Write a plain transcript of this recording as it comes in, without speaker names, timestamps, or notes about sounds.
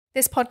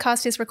This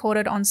podcast is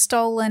recorded on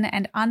stolen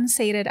and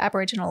unceded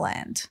Aboriginal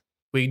land.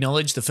 We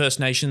acknowledge the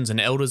First Nations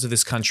and elders of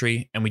this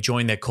country, and we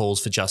join their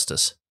calls for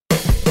justice.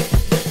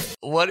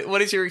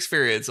 What is your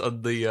experience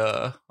on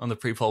the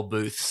pre-poll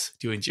booths?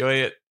 Do you enjoy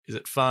it? Is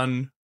it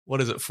fun?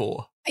 What is it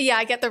for? Yeah,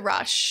 I get the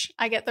rush.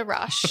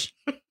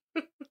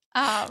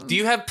 Do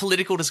you have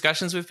political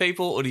discussions with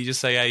people, or do you just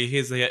say, hey,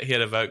 here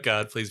to vote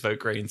card, please vote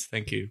Greens,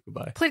 thank you,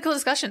 goodbye? Political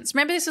discussions.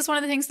 Remember, this is one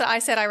of the things that I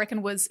said I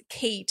reckon was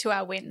key to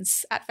our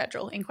wins at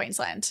federal in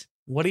Queensland.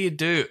 What do you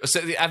do? So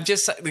I'm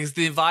just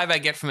the vibe I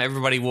get from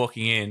everybody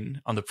walking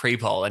in on the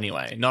pre-poll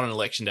anyway, not on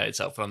election day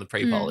itself, but on the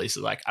pre-poll is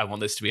like, I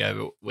want this to be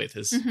over with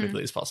as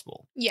quickly as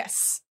possible.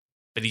 Yes.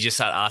 But you just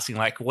start asking,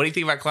 like, what do you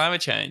think about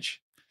climate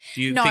change?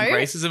 Do you think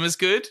racism is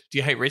good? Do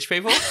you hate rich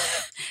people?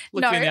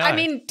 No, I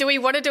mean, do we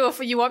want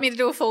to you want me to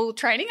do a full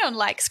training on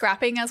like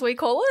scrapping, as we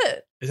call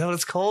it? Is that what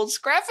it's called?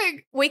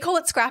 Scrapping? We call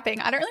it scrapping.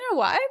 I don't really know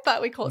why,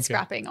 but we call it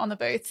scrapping on the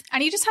booth.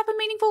 And you just have a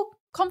meaningful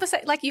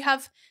conversation, like you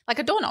have like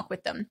a door knock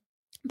with them.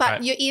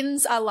 But your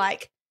ins are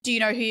like, do you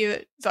know who you're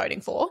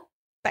voting for?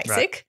 Basic.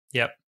 Right.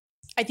 Yep.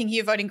 I think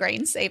you're voting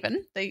Greens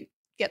even. They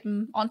get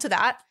them onto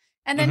that.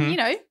 And then, you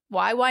know,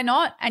 why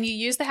not? And you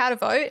use the how to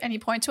vote and you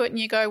point to it and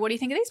you go, what do you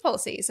think of these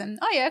policies? And,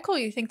 oh, yeah, cool.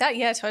 You think that?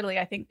 Yeah, totally.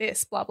 I think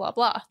this, blah, blah,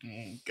 blah.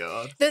 Oh,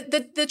 God.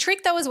 The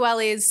trick, though, as well,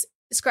 is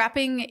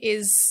scrapping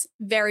is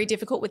very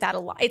difficult without a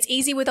line. It's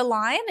easy with a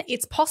line.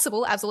 It's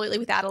possible, absolutely,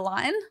 without a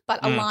line.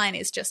 But a line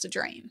is just a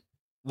dream.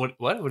 What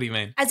do you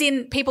mean? As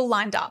in people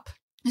lined up.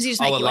 So you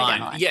just make a your way down line.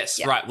 the line. Yes,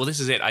 yeah. right. Well, this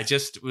is it. I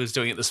just was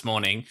doing it this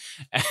morning,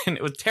 and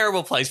it was a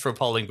terrible place for a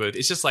polling booth.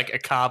 It's just like a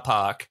car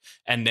park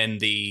and then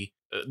the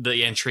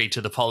entry to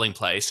the polling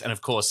place. And,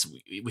 of course,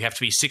 we have to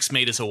be 6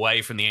 meters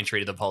away from the entry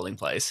to the polling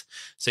place.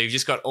 So you've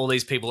just got all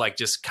these people like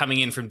just coming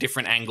in from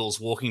different angles,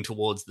 walking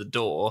towards the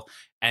door.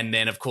 And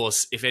then, of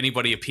course, if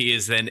anybody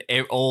appears, then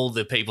all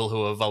the people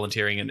who are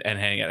volunteering and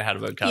handing out how to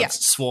vote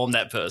cards swarm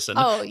that person.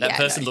 Oh, that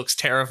person looks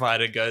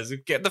terrified and goes,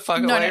 get the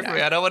fuck away from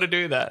me. I don't want to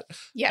do that.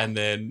 Yeah. And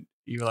then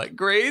you're like,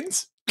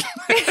 Greens?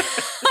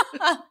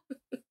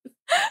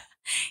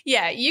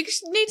 Yeah,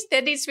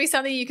 there needs to be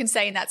something you can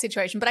say in that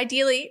situation. But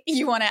ideally,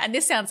 you want to, and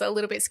this sounds a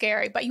little bit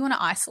scary, but you want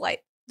to isolate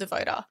the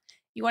voter.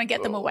 You want to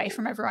get them away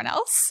from everyone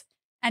else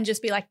and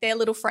just be like their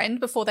little friend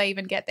before they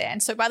even get there.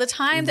 And so by the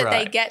time that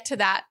they get to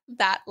that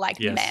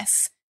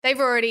mess, they've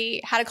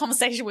already had a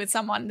conversation with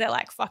someone. They're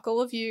like, fuck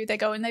all of you. They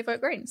go and they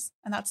vote Greens.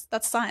 And that's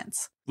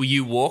science. Will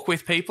you walk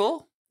with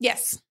people?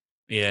 Yes.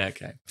 Yeah,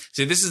 okay.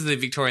 So this is the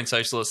Victorian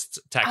Socialist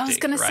tactic. I was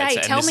going to say,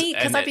 tell me,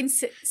 because I've been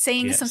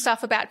seeing some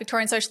stuff about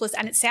Victorian Socialists,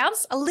 and it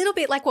sounds a little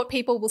bit like what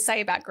people will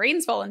say about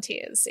Greens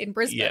volunteers in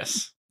Brisbane.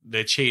 Yes,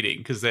 they're cheating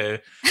because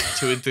they're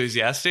too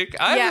enthusiastic.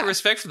 I have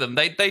respect for them.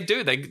 They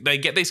do. They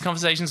get these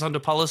conversations onto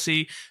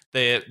policy.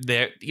 They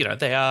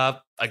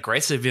are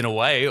aggressive in a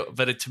way,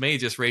 but to me it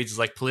just reads as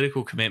like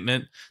political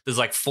commitment. There's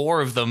like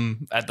 4 of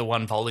them at the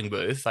one polling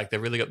booth. Like they've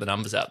really got the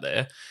numbers out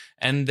there.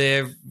 And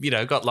they've,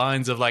 got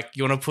lines of like,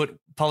 you want to put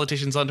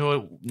politicians onto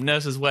a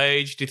nurse's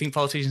wage? Do you think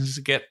politicians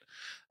get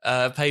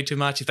paid too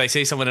much? If they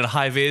see someone in a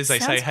high vis, they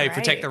say, hey,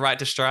 protect the right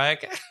to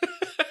strike.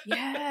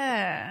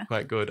 Yeah.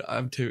 Quite good.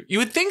 I'm too. You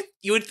would think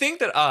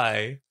that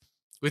I,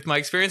 with my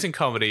experience in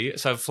comedy,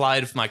 so I've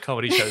flied for my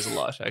comedy shows a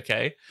lot,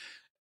 okay?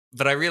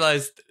 But I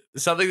realized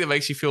something that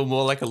makes you feel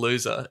more like a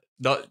loser,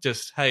 not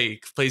just,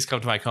 hey, please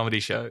come to my comedy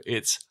show.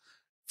 It's,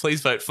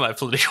 please vote for my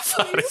political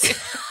party.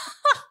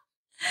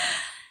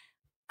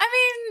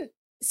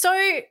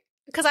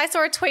 Because I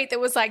saw a tweet that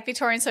was like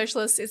Victorian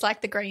Socialists is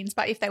like the Greens,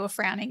 but if they were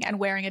frowning and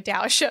wearing a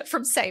Dower shirt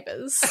from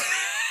Sabres.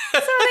 So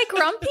are they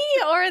grumpy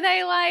or are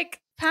they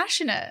like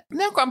passionate?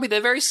 They're grumpy.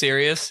 They're very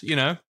serious,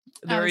 They're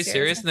very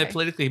serious and they're okay.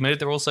 politically committed.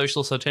 They're all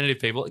socialist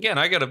alternative people. Again,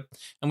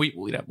 and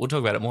we'll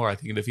talk about it more, I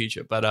think, in the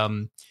future. But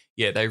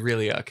yeah, they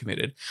really are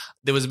committed.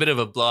 There was a bit of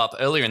a blow up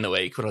earlier in the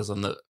week when I was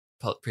on the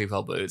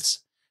pre-poll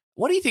booths.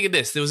 What do you think of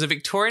this? There was a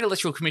Victorian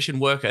Electoral Commission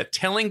worker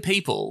telling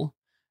people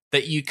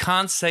that you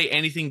can't say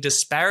anything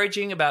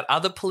disparaging about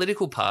other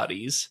political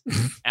parties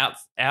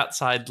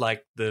outside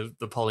like the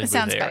polling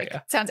booth area.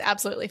 Fake. Sounds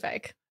absolutely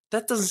fake.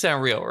 That doesn't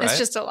sound real, right? It's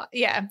just a lot.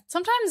 Yeah.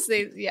 Sometimes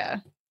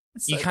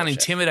you can't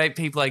intimidate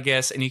people, I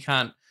guess, and you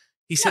can't.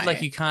 He said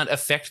like you can't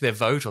affect their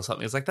vote or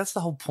something. It's like that's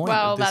the whole point.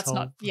 Well, of this that's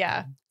not.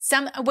 Yeah.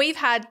 We've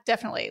had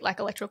definitely like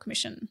Electoral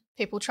Commission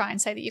people try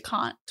and say that you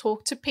can't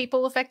talk to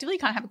people effectively. You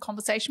can't have a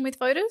conversation with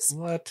voters.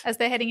 What? As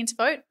they're heading into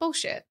vote.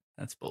 Bullshit.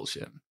 That's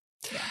bullshit.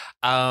 Yeah.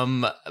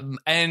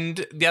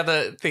 And the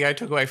other thing I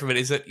took away from it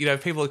is that,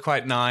 people are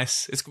quite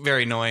nice. It's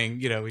very annoying.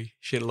 We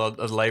shit a lot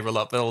of Labor a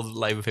lot, but all the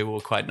Labor people were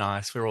quite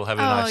nice. We're all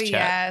having a nice chat.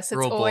 Yes,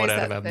 we're all bored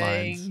out of our thing.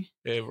 minds.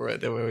 Yeah,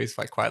 they were always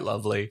like quite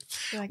lovely.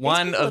 Like,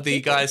 one of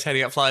the guys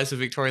handing out flyers for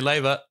Victorian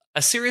Labor,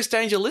 a serious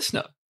danger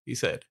listener, he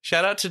said.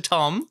 Shout out to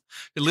Tom,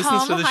 who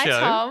listens to the show.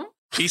 Tom.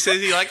 He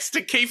says he likes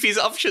to keep his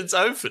options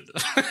open.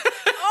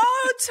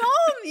 Oh,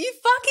 Tom, you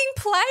fucking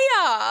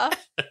player.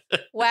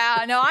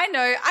 Wow. No, I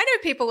know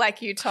people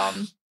like you,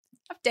 Tom.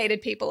 I've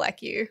dated people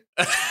like you.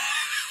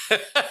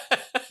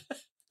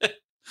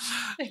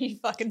 You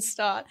fucking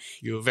start.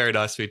 You were very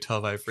nice to me,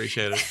 Tom. I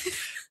appreciate it.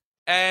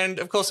 And,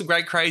 of course, some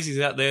great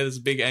crazies out there. There's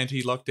a big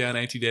anti-lockdown,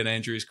 anti-Dan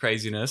Andrews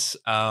craziness.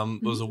 There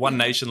was a One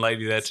Nation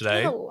lady there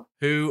today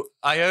who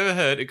I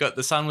overheard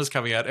the sun was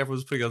coming out, everyone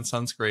was putting on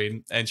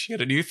sunscreen, and she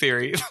had a new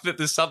theory that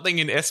there's something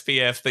in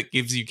SPF that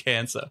gives you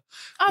cancer.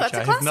 Oh, that's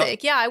a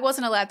classic. Yeah, I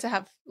wasn't allowed to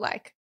have,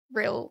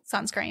 real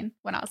sunscreen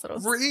when I was little.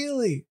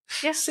 Really?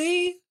 Yeah.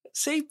 See,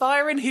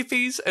 Byron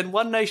hippies and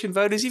One Nation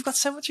voters, you've got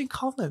so much in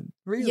common.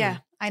 Really? Yeah,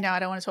 I know. I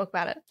don't want to talk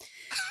about it.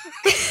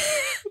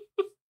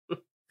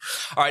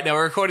 All right, now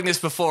we're recording this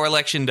before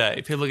Election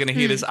Day. People are going to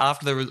hear this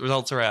after the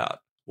results are out.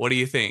 What do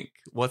you think?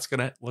 What's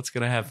gonna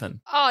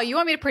happen? Oh, you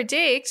want me to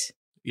predict?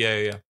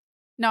 Yeah.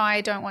 No,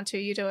 I don't want to.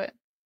 You do it.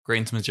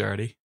 Greens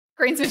majority.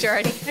 Greens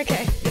majority.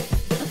 Okay.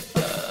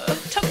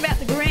 Talk about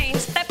the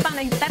Greens. That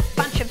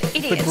bunch of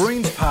idiots. The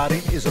Greens Party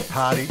is a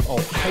party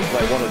of hate.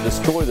 They want to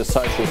destroy the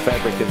social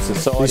fabric of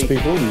society. These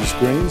people, these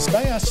Greens,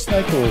 they are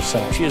snake oil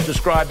salesmen. She has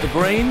described the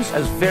Greens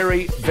as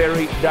very,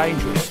 very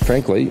dangerous.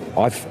 Frankly,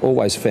 I've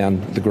always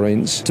found the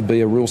Greens to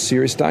be a real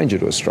serious danger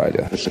to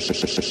Australia. A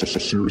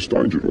serious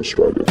danger to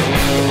Australia.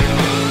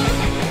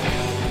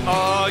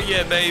 Oh,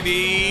 yeah,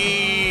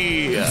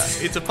 baby.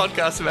 It's a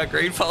podcast about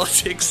green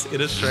politics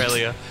in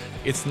Australia.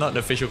 It's not an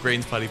official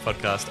Greens Party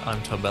podcast.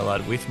 I'm Tom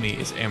Ballard. With me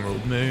is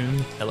Emerald Moon.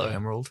 Hello,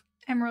 Emerald.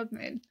 Emerald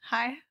Moon.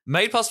 Hi.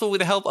 Made possible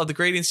with the help of the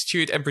Green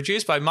Institute and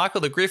produced by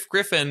Michael the Griff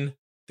Griffin.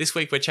 This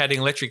week we're chatting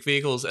electric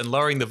vehicles and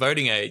lowering the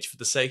voting age for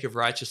the sake of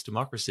righteous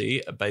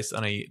democracy, based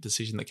on a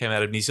decision that came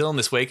out of New Zealand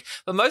this week.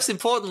 But most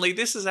importantly,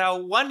 this is our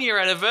 1-year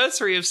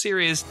anniversary of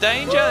Serious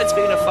Danger. It's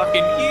been a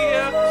fucking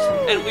year,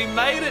 and we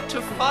made it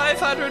to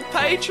 500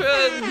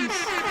 patrons.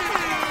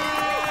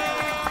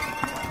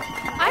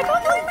 I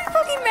can't believe we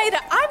fucking made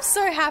it. I'm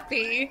so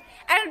happy.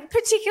 And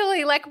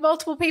particularly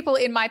multiple people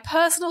in my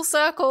personal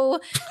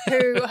circle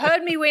who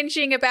heard me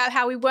whinging about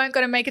how we weren't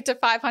going to make it to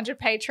 500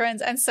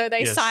 patrons. And so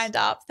they signed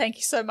up. Thank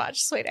you so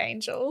much, sweet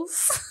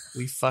angels.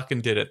 We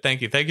fucking did it.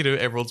 Thank you. Thank you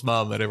to Emerald's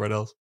mum and everyone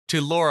else.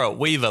 To Laura,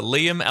 Weaver,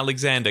 Liam,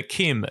 Alexander,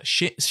 Kim,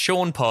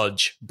 Sean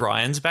Podge,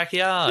 Brian's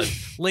Backyard,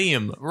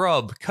 Liam,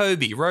 Rob,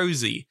 Kobe,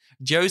 Rosie,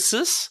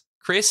 Joseph,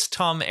 Chris,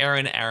 Tom,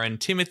 Aaron,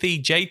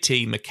 Timothy,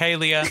 JT,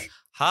 Michaelia,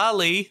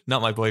 Harley,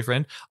 not my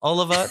boyfriend,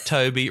 Oliver,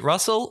 Toby,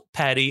 Russell,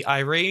 Paddy,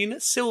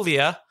 Irene,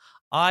 Sylvia,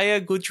 Aya,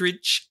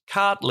 Goodrich,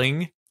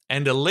 Cartling,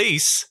 and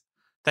Elise.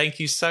 Thank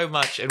you so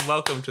much and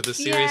welcome to the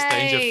Serious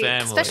Danger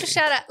family. Special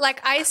shout out.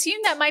 I assume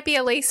that might be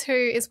Elise, who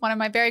is one of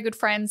my very good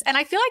friends. And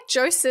I feel like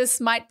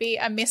Joseph might be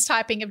a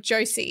mistyping of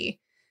Josie,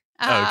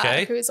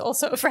 who is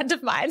also a friend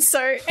of mine.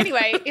 So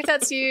anyway, if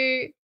that's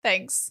you,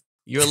 thanks.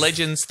 You're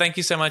legends. Thank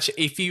you so much.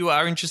 If you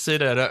are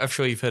interested, I'm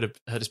sure you've heard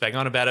us bang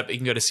on about it, but you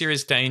can go to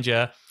Serious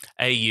Danger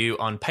AU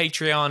on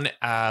Patreon.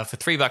 For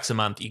 $3 a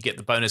month, you get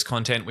the bonus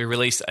content. We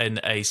released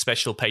a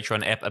special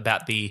Patreon app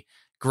about the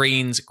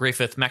Greens,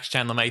 Griffith, Max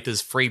Chandler Mather's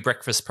free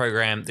breakfast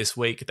program this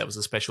week. That was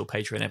a special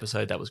Patreon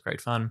episode. That was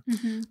great fun.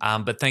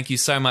 Mm-hmm. But thank you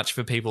so much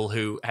for people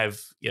who have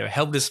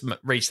helped us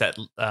reach that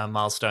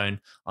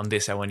milestone on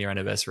this, our 1-year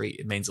anniversary.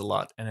 It means a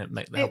lot, and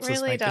it helps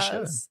us make the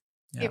show.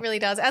 Yeah. It really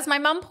does. As my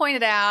mum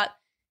pointed out,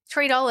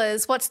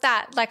 $3, what's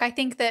that? I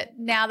think that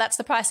now that's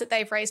the price that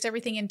they've raised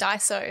everything in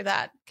Daiso,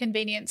 that not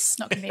convenience,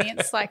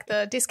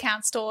 the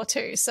discount store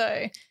too.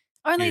 So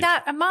only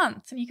that a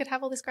month and you could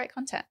have all this great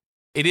content.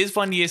 It is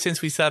 1 year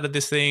since we started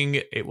this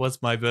thing. It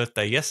was my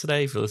birthday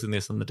yesterday. If you're listening to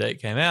this on the day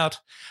it came out.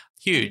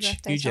 Huge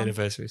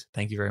anniversaries.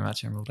 Thank you very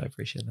much, Emerald. I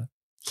appreciate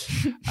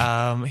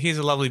that. Here's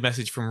a lovely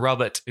message from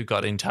Robert who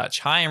got in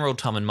touch. Hi, Emerald,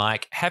 Tom and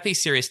Mike. Happy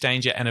Serious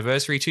Danger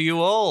anniversary to you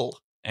all.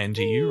 And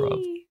to you, Rob.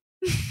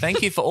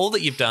 Thank you for all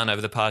that you've done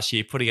over the past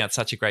year, putting out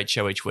such a great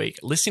show each week.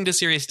 Listening to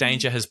Serious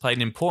Danger has played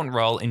an important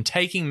role in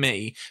taking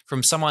me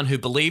from someone who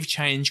believed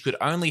change could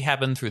only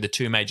happen through the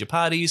two major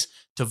parties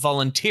to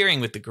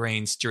volunteering with the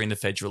Greens during the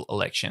federal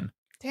election.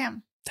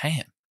 Damn.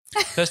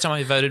 First time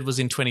I voted was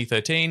in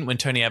 2013 when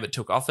Tony Abbott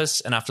took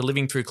office, and after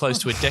living through close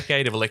to a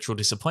decade of electoral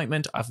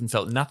disappointment, I often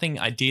felt nothing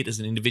I did as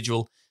an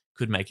individual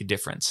could make a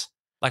difference.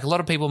 Like a lot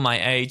of people my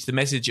age, the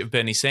message of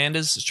Bernie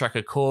Sanders struck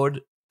a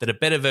chord that a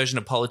better version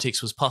of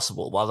politics was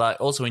possible, while I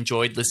also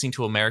enjoyed listening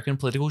to American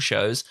political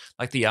shows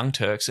like The Young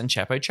Turks and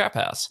Chapo Trap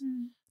House.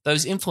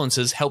 Those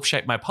influences helped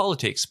shape my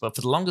politics, but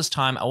for the longest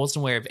time, I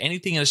wasn't aware of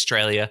anything in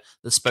Australia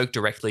that spoke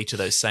directly to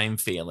those same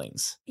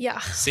feelings.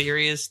 Yeah.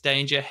 Serious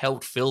Danger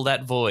helped fill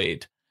that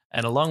void.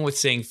 And along with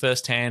seeing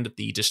firsthand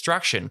the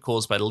destruction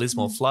caused by the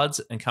Lismore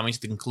floods and coming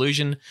to the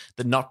conclusion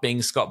that not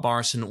being Scott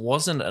Morrison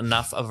wasn't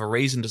enough of a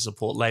reason to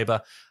support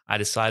Labor, I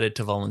decided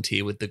to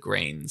volunteer with the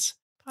Greens.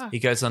 He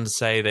goes on to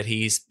say that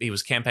he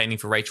was campaigning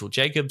for Rachel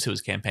Jacobs, who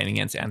was campaigning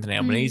against Anthony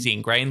Albanese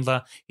in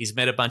Grainler. He's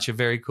met a bunch of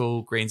very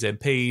cool Greens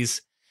MPs.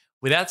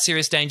 Without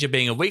Serious Danger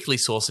being a weekly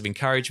source of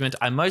encouragement,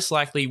 I most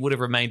likely would have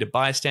remained a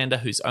bystander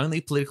whose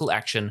only political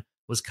action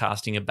was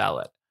casting a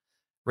ballot.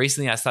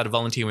 Recently, I started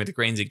volunteering with the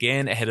Greens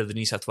again ahead of the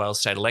New South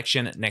Wales state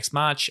election next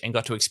March and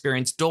got to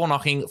experience door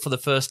knocking for the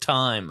first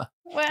time.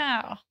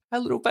 Wow. Our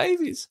little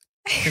babies.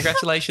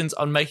 Congratulations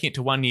on making it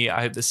to 1 year.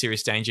 I hope the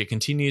Serious Danger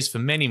continues for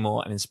many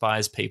more and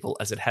inspires people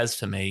as it has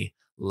for me.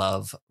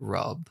 Love,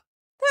 Rob.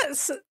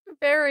 That's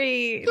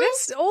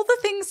That's all the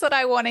things that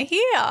I want to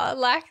hear.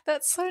 Like,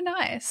 that's so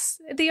nice.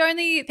 The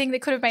only thing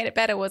that could have made it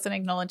better was an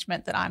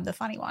acknowledgement that I'm the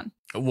funny one.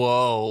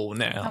 Whoa,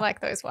 now. I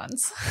like those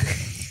ones.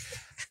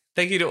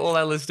 Thank you to all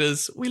our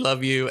listeners. We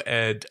love you,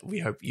 and we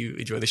hope you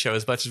enjoy the show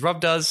as much as Rob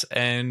does,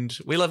 and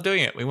we love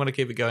doing it. We want to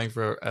keep it going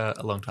for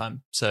a long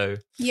time. So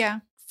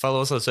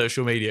follow us on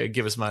social media and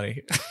give us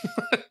money.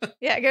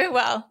 Yeah, go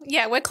well.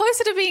 Yeah, we're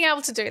closer to being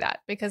able to do that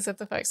because of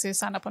the folks who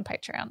signed up on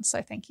Patreon,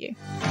 so thank you.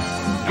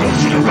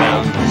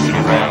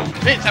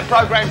 It's a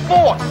programme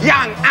for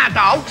young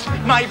adults,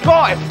 made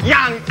by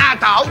young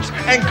adults,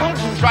 and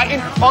concentrating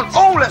on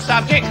all the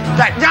subjects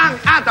that young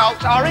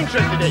adults are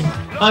interested in.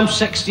 I'm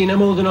 16,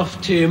 I'm old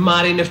enough to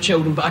marry and have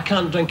children, but I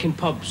can't drink in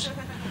pubs.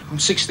 I'm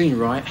 16,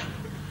 right?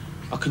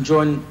 I can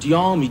join the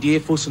Army, the Air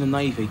Force and the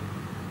Navy,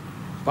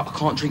 but I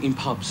can't drink in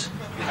pubs.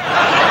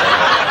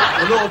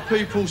 A lot of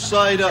people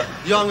say that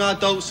young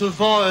adults are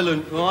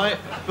violent, right?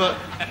 But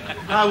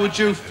how would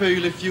you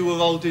feel if you were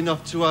old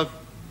enough to have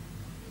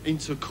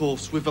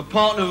intercourse with a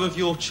partner of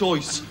your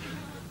choice,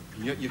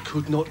 and yet you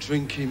could not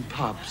drink in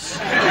pubs?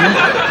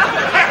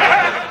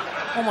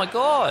 Oh my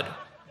God,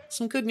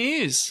 some good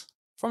news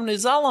from New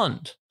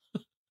Zealand.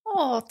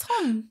 Oh,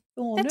 Tom,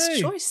 that's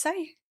no. choice,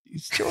 eh?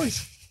 It's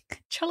choice.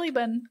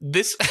 Chollyban.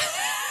 This...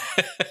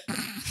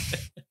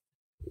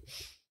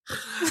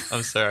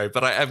 I'm sorry,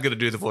 but I am going to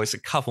do the voice a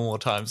couple more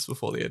times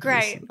before the end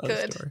Great, of this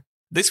good. story.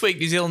 This week,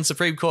 New Zealand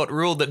Supreme Court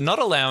ruled that not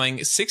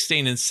allowing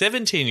 16 and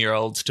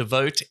 17-year-olds to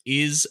vote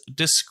is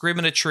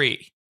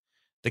discriminatory.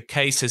 The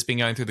case has been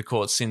going through the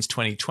courts since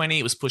 2020.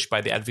 It was pushed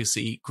by the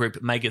advocacy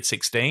group Make It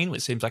 16,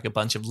 which seems like a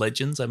bunch of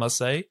legends, I must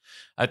say.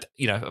 A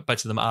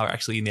bunch of them are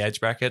actually in the age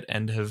bracket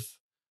and have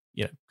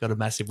got a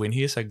massive win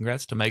here, so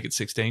congrats to Make It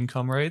 16,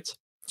 comrades.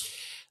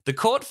 The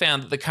court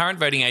found that the current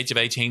voting age of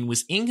 18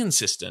 was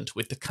inconsistent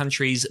with the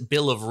country's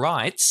Bill of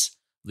Rights,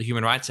 the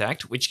Human Rights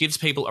Act, which gives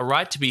people a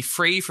right to be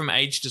free from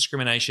age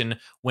discrimination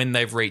when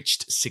they've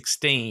reached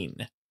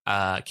 16.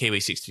 Kiwi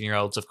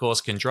 16-year-olds, of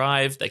course, can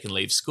drive, they can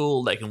leave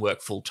school, they can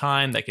work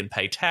full-time, they can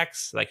pay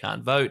tax, they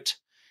can't vote.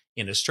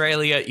 In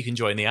Australia, you can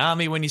join the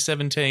army when you're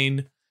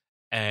 17.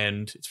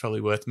 And it's probably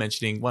worth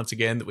mentioning once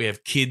again that we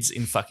have kids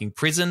in fucking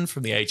prison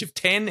from the age of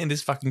 10 in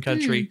this fucking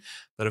country.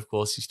 But of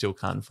course, you still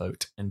can't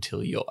vote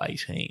until you're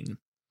 18.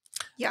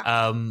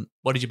 Yeah.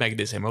 What did you make of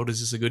this, Emerald? Is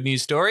this a good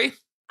news story?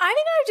 I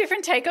think I have a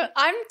different take on.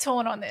 I'm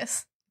torn on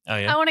this. Oh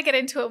yeah. I want to get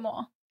into it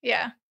more.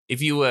 Yeah.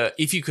 If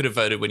you could have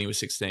voted when you were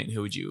 16,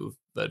 who would you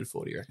have voted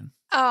for, do you reckon?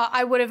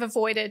 I would have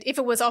avoided. If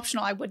it was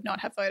optional, I would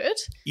not have voted.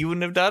 You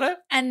wouldn't have done it?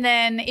 And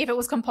then if it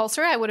was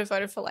compulsory, I would have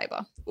voted for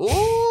Labor.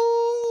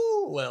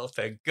 Ooh, well,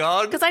 thank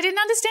God. Because I didn't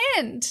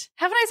understand.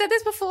 Haven't I said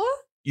this before?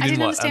 I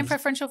didn't understand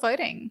preferential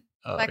voting.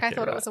 I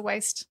thought it was a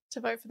waste to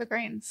vote for the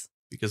Greens.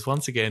 Because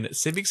once again,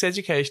 civics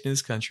education in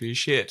this country is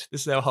shit.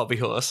 This is our hobby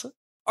horse.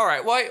 All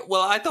right.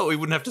 Well, I thought we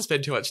wouldn't have to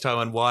spend too much time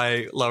on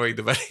why lowering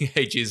the voting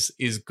age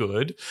is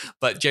good.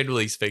 But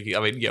generally speaking, I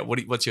mean, yeah,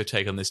 what's your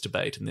take on this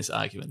debate and this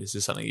argument? Is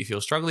this something you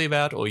feel strongly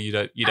about, or you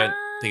don't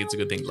think it's a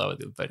good thing to lower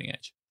the voting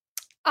age?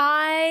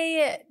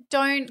 I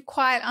don't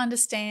quite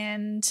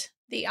understand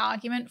the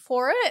argument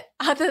for it,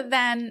 other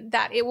than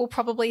that it will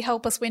probably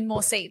help us win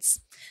more seats.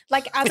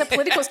 Like, as a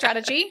political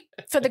strategy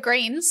for the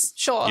Greens,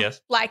 sure.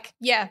 Yes. Like,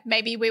 yeah,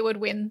 maybe we would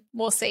win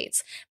more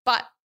seats.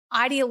 But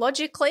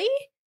ideologically,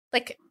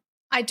 like,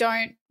 I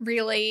don't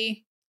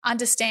really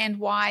understand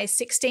why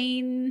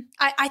 16.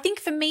 I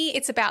think for me,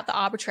 it's about the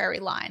arbitrary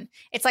line.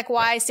 It's like,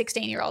 why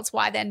 16-year-olds?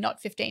 Why they're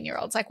not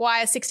 15-year-olds? Like,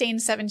 why are 16,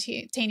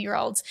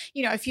 17-year-olds?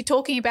 If you're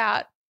talking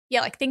about,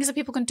 like things that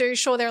people can do,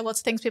 sure, there are lots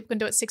of things people can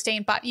do at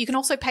 16, but you can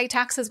also pay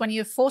taxes when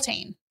you're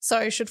 14.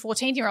 So should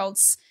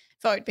 14-year-olds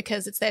vote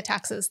because it's their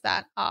taxes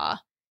that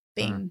are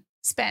being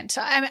spent?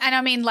 And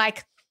I mean,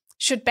 like,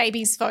 should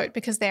babies vote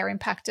because they're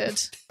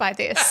impacted by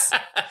this?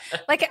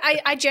 Like,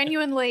 I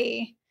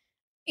genuinely...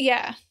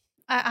 Yeah,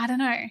 I don't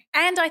know.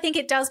 And I think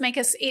it does make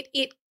us,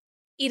 it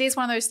is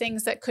one of those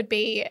things that could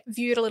be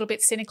viewed a little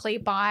bit cynically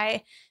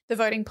by the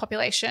voting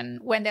population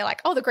when they're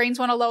like, oh, the Greens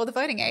want to lower the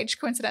voting age.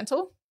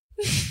 Coincidental?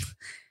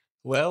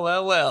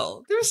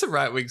 Well. There are some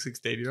right-wing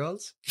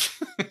 16-year-olds.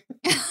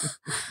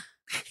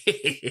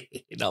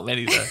 Not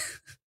many, though.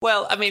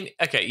 Well, I mean,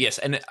 okay, yes.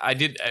 And I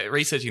did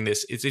researching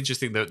this. It's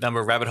interesting the number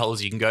of rabbit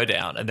holes you can go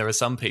down. And there are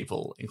some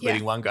people,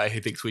 including one guy,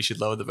 who thinks we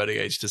should lower the voting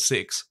age to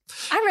 6.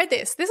 I read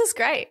this. This is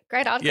great.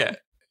 Great article. Yeah,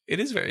 it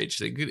is very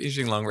interesting. Good,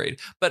 interesting long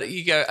read. But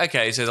you go,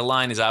 okay, so the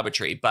line is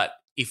arbitrary. But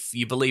if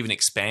you believe in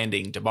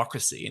expanding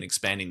democracy and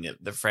expanding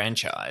the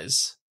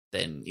franchise,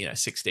 then,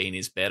 16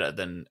 is better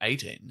than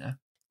 18, no?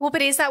 Well,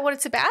 but is that what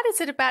it's about? Is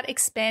it about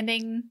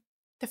expanding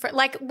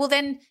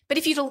but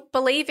if you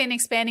believe in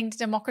expanding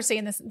democracy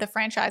in the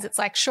franchise, it's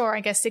like, sure, I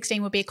guess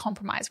 16 would be a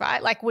compromise,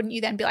 right? Like, wouldn't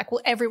you then be like, well,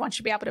 everyone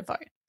should be able to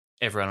vote?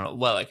 Everyone,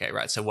 well, okay,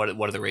 right. So what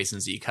are the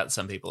reasons that you cut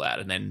some people out?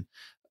 And then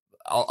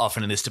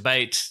often in this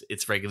debate,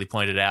 it's regularly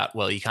pointed out,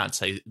 well, you can't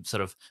say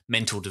sort of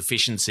mental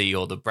deficiency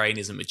or the brain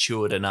isn't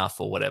matured enough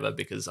or whatever,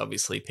 because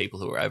obviously people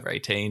who are over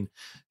 18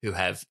 who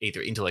have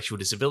either intellectual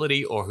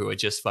disability or who are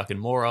just fucking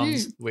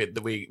morons, we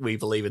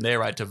believe in their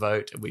right to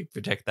vote, and we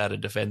protect that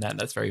and defend that, and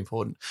that's very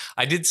important.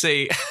 I did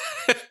see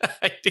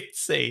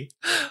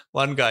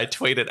one guy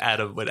tweet at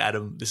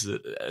Adam this is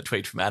a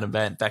tweet from Adam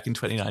Bant back in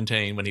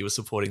 2019 when he was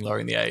supporting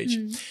lowering the age,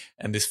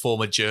 and this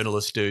former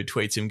journalist dude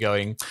tweets him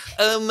going,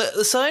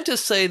 the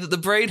scientists say that the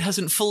brain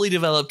hasn't fully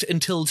developed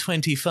until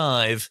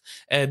 25,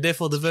 and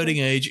therefore the voting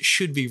age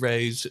should be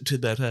raised to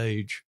that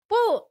age.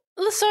 Well,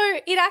 so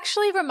it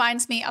actually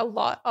reminds me a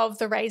lot of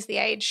the raise the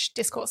age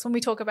discourse when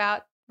we talk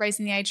about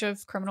raising the age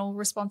of criminal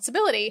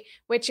responsibility,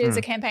 which is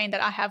a campaign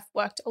that I have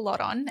worked a lot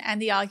on.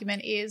 And the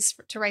argument is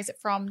to raise it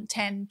from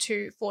 10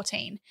 to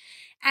 14.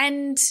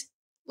 And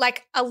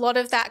like a lot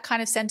of that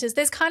kind of centers,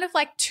 there's kind of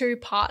like two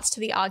parts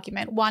to the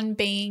argument, one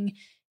being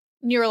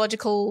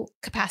neurological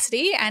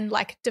capacity and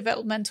like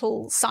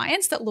developmental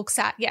science that looks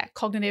at,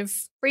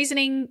 cognitive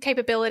reasoning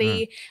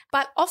capability.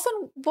 But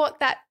often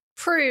what that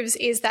proves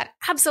is that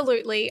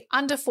absolutely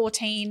under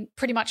 14,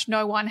 pretty much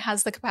no one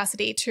has the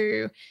capacity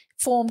to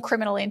form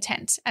criminal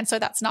intent. And so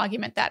that's an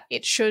argument that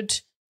it should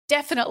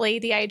definitely,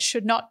 the age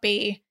should not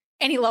be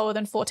any lower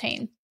than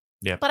 14.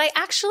 Yeah. But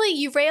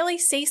you rarely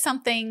see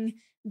something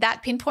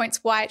that pinpoints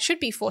why it should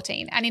be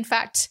 14. And in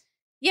fact,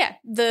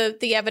 the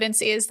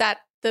evidence is that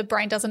the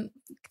brain doesn't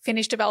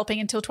finish developing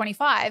until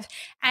 25.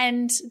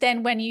 And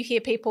then when you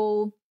hear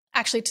people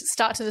actually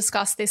start to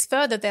discuss this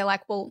further, they're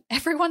like, well,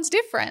 everyone's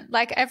different.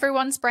 Like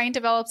everyone's brain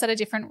develops at a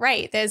different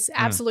rate. There's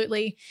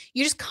absolutely,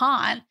 you just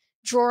can't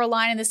draw a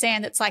line in the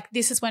sand that's like,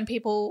 this is when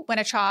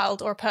a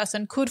child or a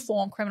person could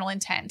form criminal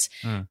intent.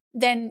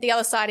 Then the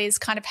other side is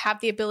kind of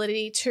have the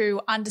ability to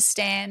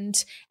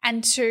understand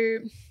and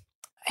to,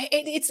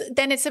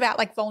 it's about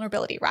like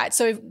vulnerability, right?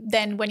 So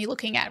then when you're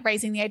looking at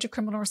raising the age of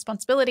criminal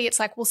responsibility, it's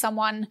like, well,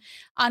 someone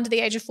under the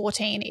age of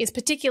 14 is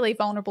particularly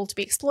vulnerable to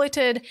be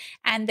exploited,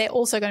 and they're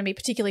also going to be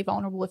particularly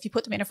vulnerable if you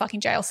put them in a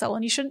fucking jail cell,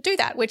 and you shouldn't do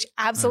that, which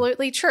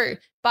absolutely true.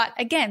 But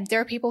again, there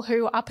are people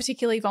who are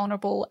particularly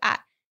vulnerable at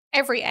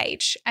every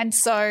age. And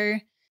so,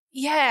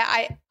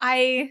 I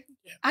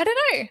don't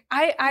know.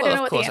 I don't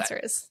know what the answer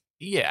is.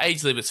 Yeah,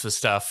 age limits for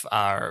stuff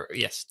are,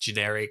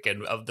 generic,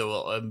 and there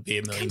will be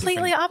a million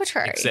completely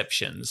arbitrary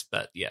exceptions,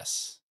 but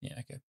yes. Yeah,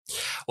 okay.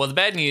 Well, the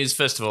bad news,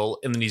 first of all,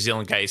 in the New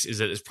Zealand case is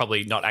that it's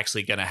probably not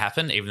actually going to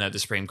happen, even though the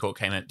Supreme Court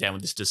came down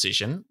with this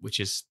decision, which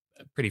is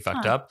pretty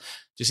fucked up.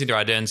 Jacinda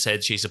Ardern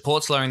said she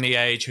supports lowering the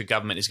age. Her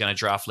government is going to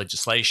draft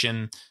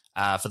legislation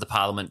for the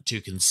Parliament to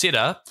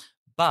consider.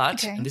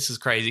 But, and this is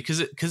crazy, because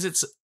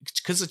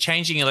the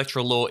changing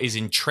electoral law is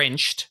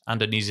entrenched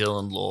under New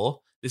Zealand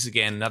law. This is,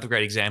 again, another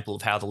great example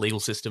of how the legal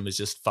system is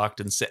just fucked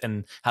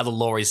and how the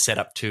law is set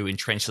up to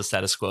entrench the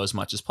status quo as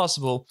much as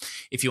possible.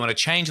 If you want to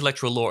change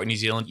electoral law in New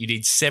Zealand, you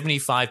need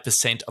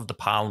 75% of the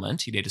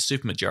parliament. You need a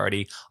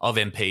supermajority of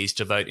MPs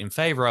to vote in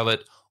favour of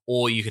it,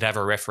 or you could have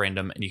a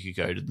referendum and you could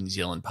go to the New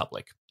Zealand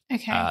public.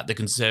 Okay. The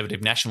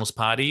Conservative Nationalist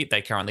Party,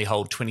 they currently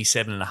hold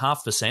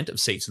 27.5% of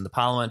seats in the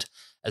parliament,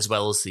 as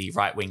well as the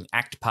right-wing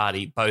ACT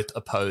Party, both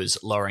oppose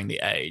lowering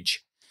the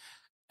age.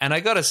 And I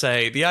got to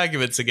say, the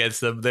arguments against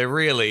them, they're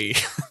really,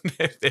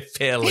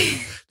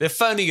 they're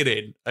phoning it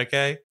in,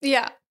 okay?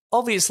 Yeah.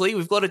 Obviously,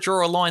 we've got to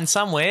draw a line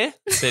somewhere,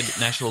 said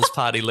Nationalist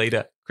Party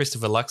leader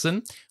Christopher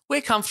Luxon. We're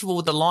comfortable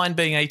with the line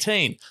being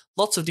 18.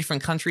 Lots of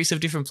different countries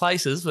have different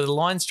places where the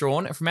line's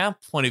drawn. And from our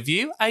point of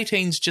view,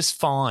 18's just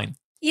fine.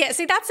 Yeah,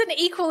 see, that's an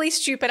equally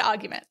stupid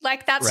argument.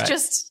 Like, that's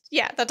just,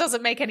 that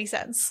doesn't make any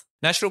sense.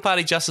 National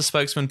Party Justice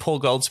spokesman Paul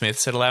Goldsmith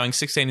said allowing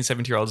 16 and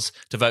 17-year-olds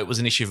to vote was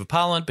an issue for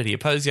Parliament, but he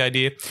opposed the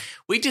idea.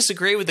 We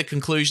disagree with the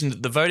conclusion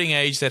that the voting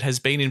age that has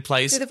been in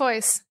place... Do the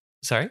voice.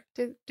 Sorry?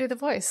 Do the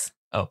voice.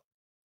 Oh.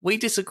 We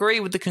disagree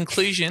with the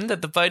conclusion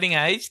that the voting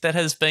age that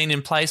has been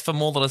in place for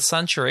more than a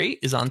century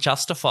is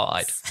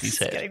unjustified, he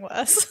said. It's getting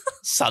worse.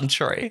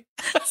 Century.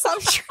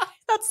 Century.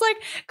 That's like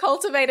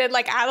cultivated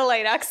like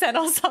Adelaide accent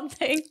or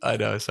something. I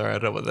know. Sorry, I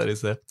don't know what that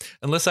is there.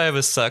 Unless I have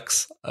a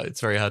sucks,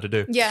 it's very hard to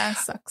do. Yeah,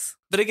 sucks.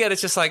 But again,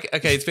 it's just like,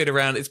 okay, it's been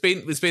around. It's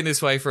been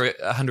this way for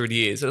 100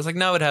 years. And it's like,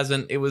 no, it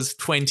hasn't. It was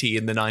 20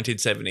 in the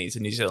 1970s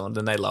in New Zealand,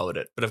 and they lowered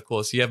it. But of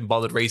course, you haven't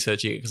bothered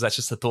researching it because that's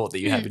just the thought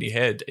that you have in your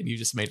head, and you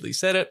just immediately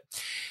said it.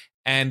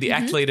 And the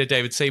ACT leader,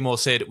 David Seymour,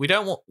 said, we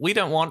don't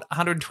want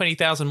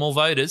 120,000 more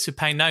voters who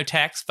pay no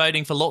tax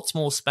voting for lots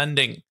more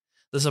spending.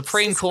 The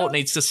Supreme Court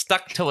needs to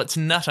stick to its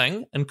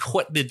nutting and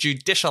quit the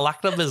judicial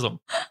activism.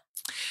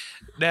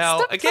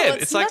 Now, again,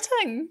 it's like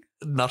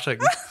nutting.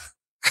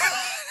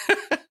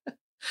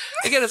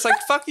 Again, it's like,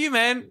 fuck you,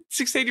 man.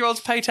 16-year-olds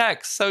pay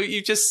tax. So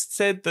you just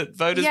said that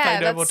voters pay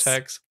no more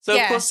tax. So,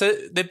 of course,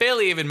 they're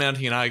barely even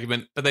mounting an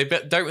argument, but they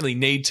don't really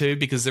need to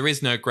because there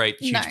is no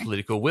great, huge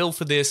political will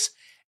for this.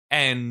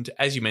 And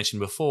as you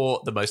mentioned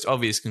before, the most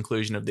obvious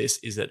conclusion of this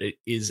is that it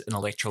is an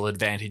electoral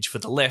advantage for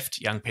the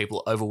left. Young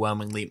people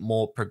overwhelmingly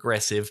more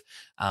progressive.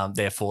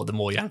 Therefore, the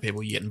more young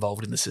people you get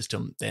involved in the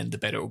system, then the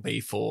better it will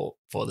be for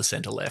the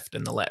centre left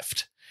and the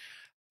left.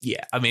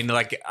 Yeah, I mean,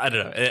 like, I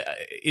don't know.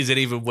 Is it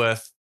even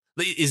worth?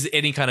 Is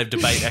any kind of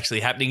debate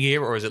actually happening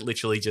here, or is it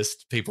literally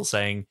just people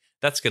saying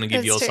that's going to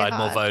give your side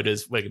more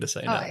voters? We're going to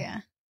say no. Oh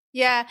yeah.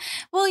 Yeah.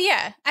 Well,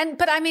 yeah.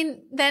 But I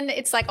mean, then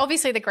it's like,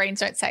 obviously the Greens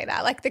don't say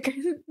that. Like, the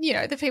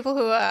people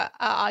who are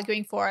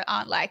arguing for it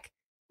aren't like,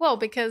 well,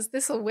 because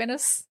this will win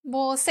us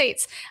more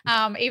seats,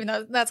 even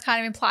though that's kind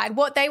of implied.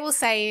 What they will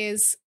say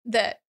is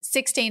that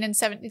 16 and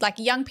 17, like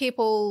young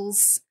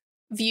people's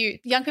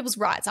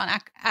rights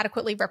aren't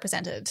adequately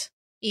represented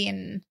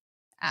in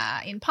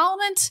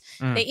Parliament.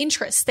 Their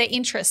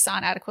interests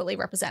aren't adequately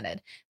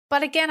represented.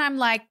 But again, I'm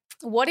like,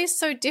 what is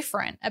so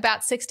different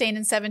about 16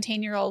 and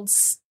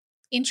 17-year-olds'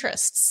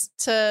 interests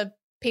to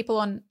people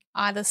on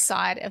either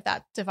side of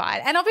that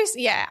divide? And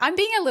obviously, yeah, I'm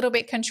being a little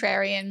bit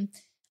contrarian.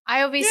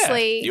 I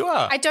obviously, you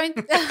are. I don't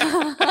think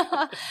that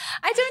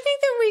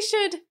we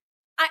should.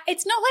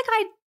 It's not like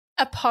I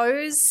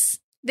oppose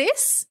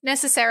this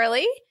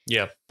necessarily.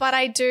 Yeah, but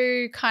I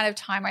do kind of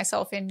tie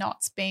myself in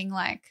knots, being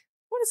like,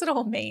 what does it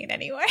all mean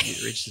anyway?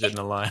 You're interested in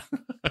the line.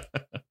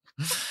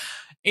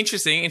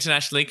 Interesting.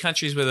 Internationally,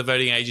 countries where the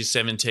voting age is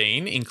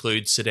 17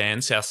 include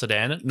Sudan, South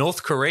Sudan,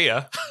 North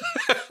Korea.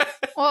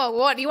 Oh,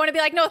 what? You want to be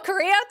like North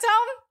Korea,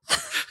 Tom?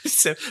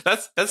 So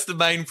that's the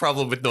main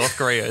problem with North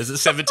Korea, is that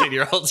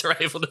 17-year-olds are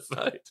able to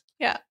vote.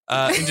 Yeah.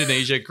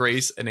 Indonesia,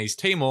 Greece, and East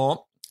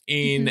Timor.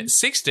 In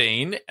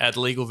 16, the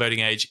legal voting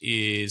age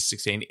is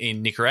 16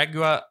 in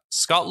Nicaragua,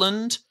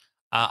 Scotland,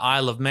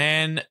 Isle of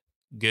Man,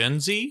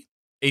 Guernsey,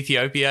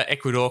 Ethiopia,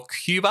 Ecuador,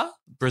 Cuba,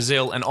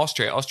 Brazil, and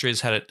Austria. Austria's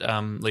had it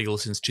legal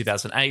since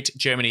 2008.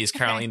 Germany is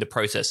currently in the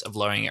process of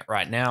lowering it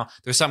right now.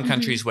 There are some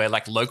countries where,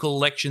 like, local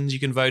elections you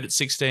can vote at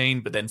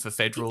 16, but then for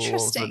federal or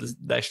for the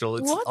national,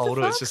 it's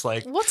older. It's just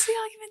like, what's the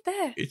argument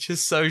there? It's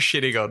just so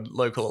shitting on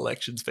local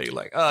elections, being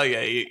like, oh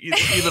yeah, you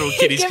little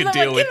kiddies can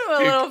deal with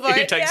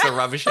who takes the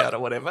rubbish out or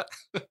whatever.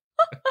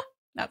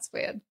 That's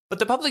weird. But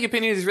the public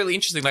opinion is really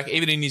interesting. Like,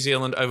 even in New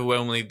Zealand,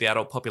 overwhelmingly the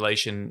adult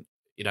population,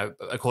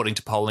 according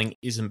to polling,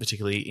 isn't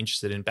particularly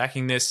interested in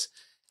backing this.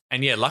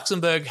 And yeah,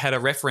 Luxembourg had a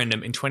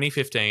referendum in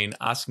 2015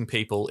 asking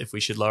people if we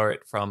should lower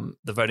it from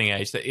the voting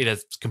age, that it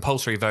has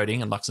compulsory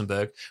voting in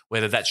Luxembourg,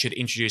 whether that should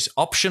introduce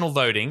optional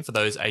voting for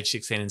those aged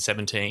 16 and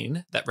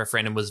 17. That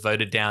referendum was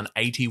voted down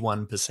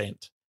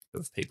 81%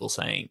 of people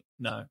saying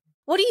no.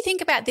 What do you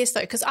think about this,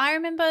 though? Because I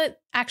remember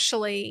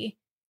actually,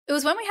 it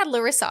was when we had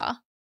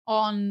Larissa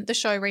on the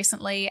show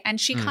recently, and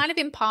she kind of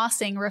in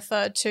passing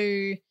referred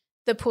to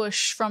the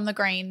push from the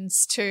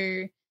Greens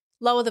to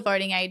lower the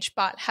voting age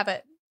but have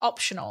it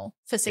optional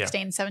for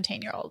 16,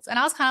 17-year-olds. And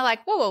I was kind of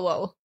like,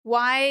 whoa.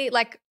 Why?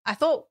 Like, I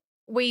thought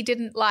we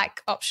didn't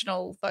like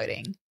optional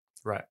voting.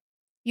 Right.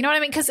 You know what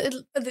I mean? Because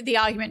the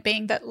argument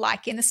being that,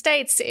 like in the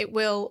States, it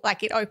will,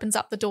 like, it opens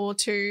up the door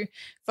to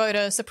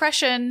voter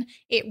suppression.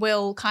 It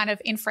will kind of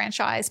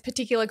enfranchise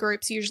particular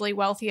groups, usually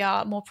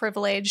wealthier, more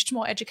privileged,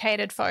 more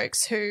educated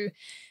folks who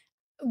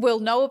will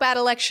know about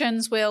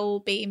elections, will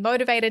be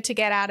motivated to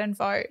get out and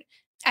vote.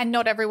 And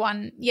not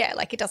everyone,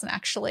 it doesn't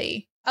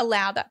actually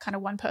allow that kind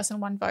of one person,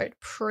 one vote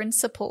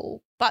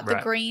principle. But the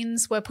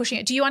Greens were pushing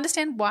it. Do you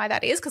understand why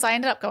that is? Because I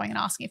ended up going and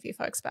asking a few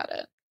folks about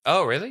it.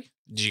 Oh, really?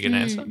 Did you get an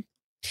answer?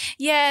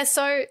 Yeah,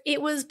 so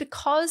it was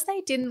because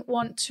they didn't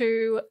want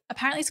to,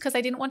 apparently it's because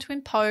they didn't want to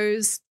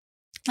impose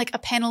like a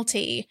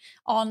penalty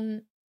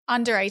on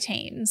under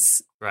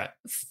 18s, right,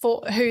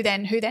 for who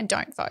then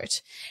don't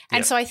vote.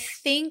 And so I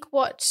think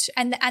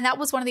and that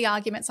was one of the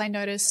arguments I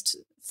noticed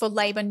for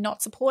Labor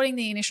not supporting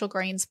the initial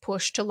Greens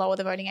push to lower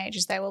the voting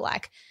ages. They were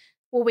like,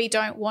 well, we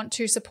don't want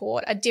to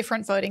support a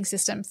different voting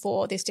system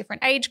for this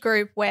different age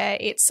group where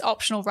it's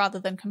optional rather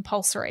than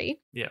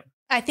compulsory. Yeah.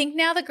 I think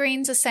now the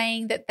Greens are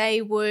saying that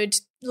they would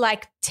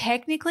like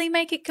technically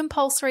make it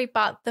compulsory,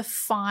 but the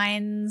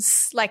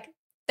fines, like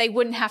they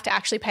wouldn't have to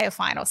actually pay a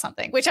fine or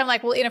something, which I'm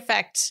like, well, in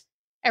effect,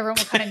 everyone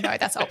will kind of know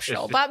that's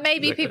optional. But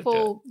maybe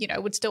people,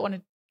 would still want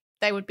to,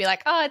 they would be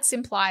like, oh, it's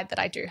implied that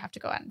I do have to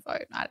go out and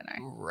vote. I don't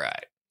know.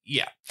 Right.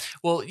 Yeah.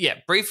 Well, yeah,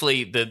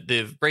 briefly,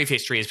 the brief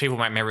history is people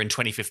might remember in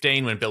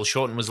 2015 when Bill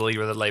Shorten was the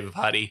leader of the Labor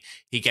Party,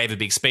 he gave a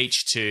big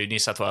speech to New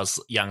South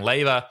Wales Young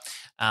Labor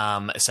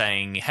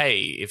saying,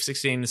 hey, if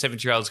 16 and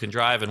 17-year-olds can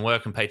drive and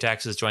work and pay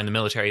taxes, join the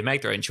military,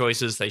 make their own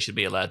choices, they should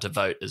be allowed to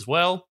vote as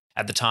well.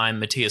 At the time,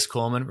 Matthias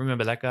Cormann,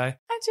 remember that guy?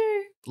 I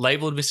do.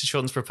 Labelled Mr.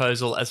 Shorten's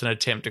proposal as an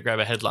attempt to grab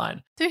a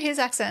headline. Through his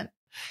accent.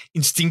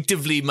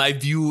 Instinctively, my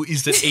view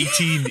is that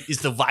 18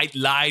 is the white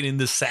line in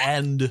the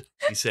sand,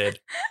 he said.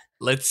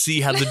 Let's see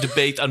how the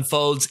debate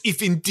unfolds,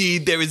 if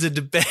indeed there is a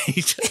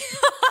debate.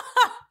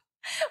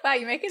 Wow,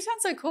 you make it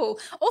sound so cool.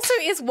 Also,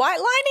 is white line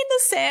in the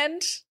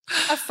sand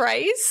a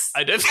phrase?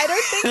 I don't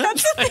think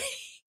that's a thing.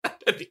 I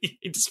don't think you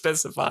need to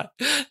specify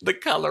the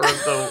colour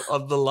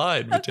of the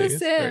line. Of the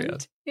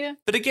sand, yeah.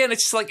 But again,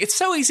 it's just like, it's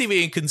so easy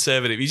being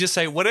conservative. You just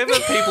say, whatever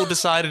people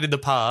decided in the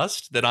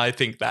past, then I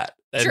think that.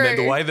 And then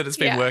the way that it's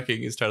been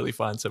working is totally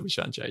fine, so we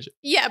shan't change it.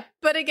 Yeah,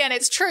 but again,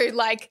 it's true.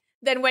 Like,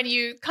 then when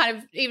you kind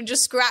of even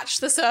just scratch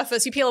the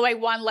surface, you peel away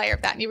one layer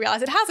of that and you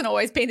realize it hasn't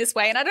always been this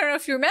way. And I don't know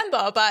if you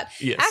remember, but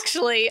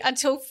actually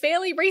until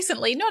fairly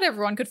recently, not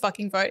everyone could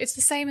fucking vote. It's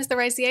the same as the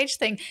raise the age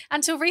thing.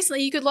 Until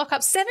recently, you could lock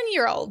up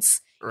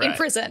 7-year-olds in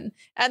prison.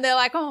 And they're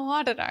like, oh,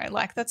 I don't know.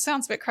 Like, that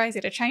sounds a bit crazy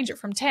to change it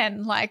from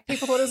 10. Like,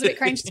 people thought it was a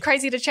bit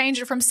crazy to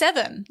change it from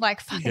 7. Like,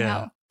 fucking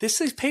hell. There's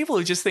these people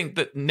who just think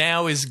that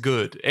now is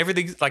good.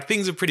 Everything's like,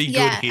 things are pretty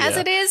good here. As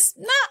it is.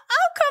 No,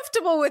 I'm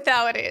comfortable with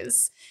how it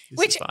is.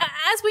 Which,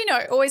 as we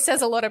know, always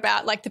says a lot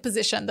about like the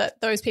position that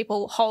those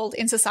people hold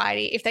in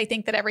society if they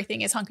think that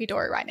everything is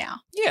hunky-dory right now.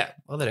 Yeah.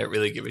 Well, they don't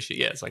really give a shit.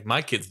 Yeah, it's like,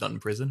 my kid's not in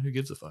prison. Who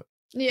gives a fuck?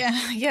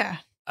 Yeah.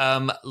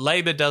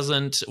 Labor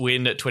doesn't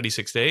win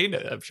 2016.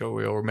 I'm sure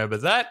we all remember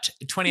that.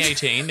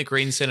 2018, the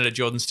Green Senator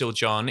Jordan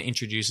Steele-John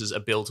introduces a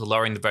bill to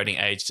lowering the voting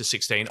age to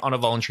 16 on a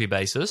voluntary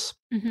basis.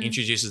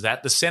 Introduces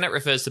that. The Senate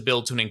refers the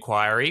bill to an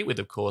inquiry with,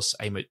 of course,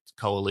 a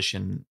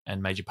coalition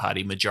and major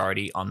party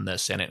majority on the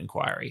Senate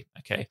inquiry.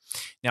 Okay.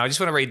 Now, I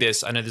just want to read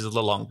this. I know this is a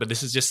little long, but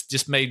this has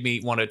just made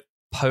me want to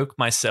poke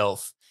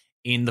myself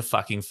in the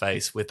fucking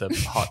face with a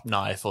hot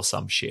knife or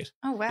some shit.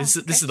 Oh, wow. This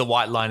is the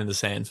white line in the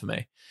sand for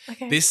me.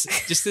 Okay. This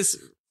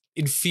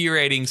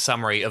infuriating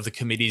summary of the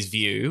committee's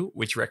view,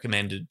 which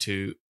recommended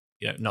to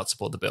not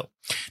support the bill.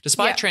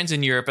 Despite trends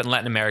in Europe and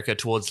Latin America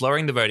towards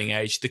lowering the voting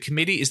age, the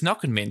committee is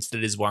not convinced that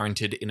it is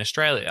warranted in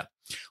Australia.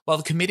 While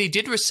the committee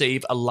did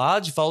receive a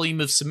large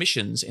volume of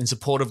submissions in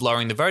support of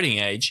lowering the voting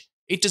age,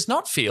 it does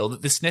not feel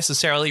that this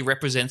necessarily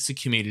represents the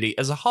community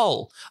as a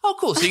whole. Oh,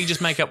 cool. So you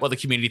just make up what the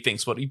community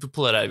thinks. What you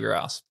pull it out of your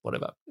ass,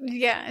 whatever.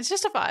 Yeah, it's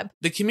just a vibe.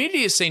 The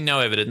community has seen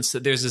no evidence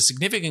that there's a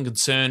significant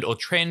concern or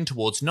trend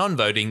towards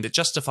non-voting that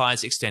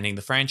justifies extending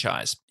the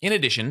franchise. In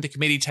addition, the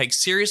committee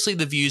takes seriously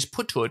the views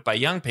put to it by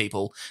young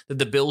people that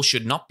the bill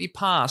should not be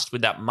passed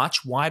without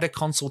much wider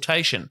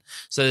consultation,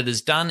 so that it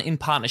is done in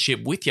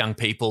partnership with young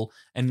people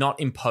and not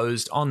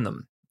imposed on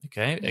them.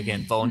 Okay,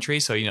 again, voluntary,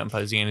 so you're not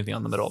imposing anything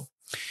on them at all.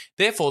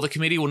 Therefore, the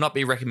committee will not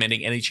be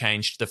recommending any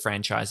change to the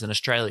franchise in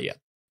Australia.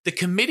 The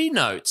committee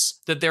notes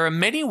that there are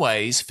many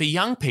ways for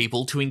young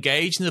people to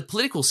engage in the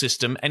political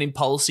system and in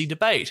policy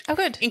debate. Oh,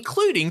 good.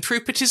 Including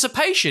through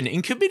participation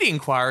in committee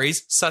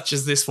inquiries such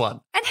as this one.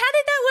 And how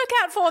did that work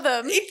out for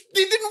them? It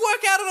didn't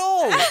work out at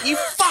all. You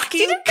fucking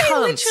Didn't they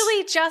cunts.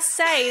 literally just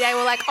say, they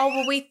were like, oh,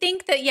 well, we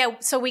think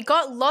that, so we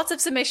got lots of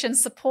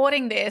submissions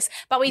supporting this,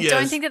 but we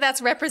don't think that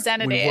that's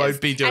representative. We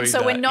won't be doing and so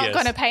that, we're not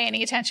going to pay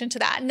any attention to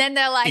that. And then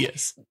they're like,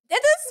 this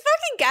is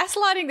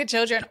fucking gaslighting the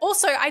children.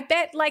 Also, I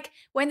bet like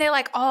when they're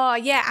like, oh,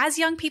 yeah, as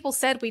young people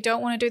said, we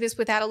don't want to do this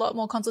without a lot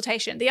more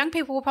consultation. The young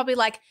people were probably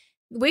like,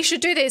 we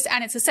should do this,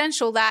 and it's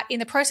essential that in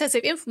the process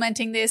of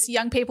implementing this,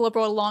 young people are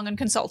brought along and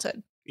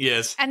consulted.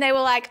 Yes. And they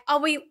were like, oh,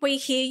 we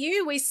hear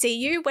you, we see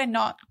you, we're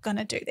not going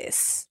to do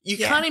this. You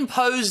can't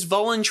impose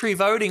voluntary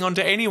voting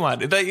onto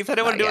anyone. If they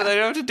don't want to do it, they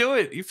don't have to do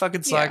it, you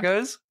fucking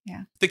psychos.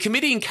 Yeah. The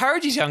committee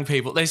encourages young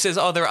people. They says,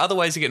 there are other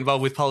ways to get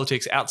involved with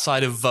politics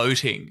outside of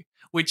voting,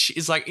 which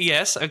is like,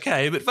 yes,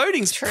 okay, but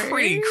voting's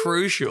pretty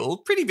crucial,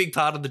 pretty big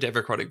part of the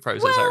democratic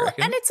process, I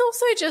reckon. And it's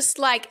also just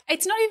like,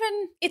 it's not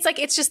even, it's like,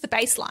 it's just the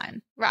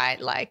baseline,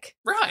 right? Like,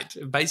 right.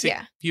 Basic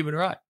human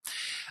right.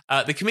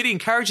 The committee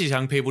encourages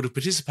young people to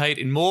participate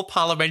in more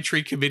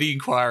parliamentary committee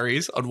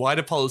inquiries on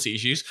wider policy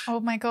issues. Oh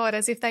my God,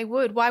 as if they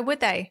would. Why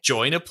would they?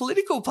 Join a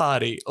political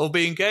party or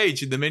be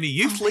engaged in the many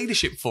youth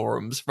leadership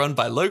forums run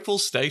by local,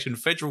 state and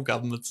federal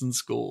governments and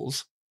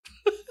schools.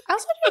 I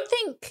also don't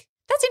think,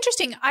 that's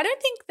interesting. I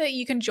don't think that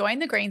you can join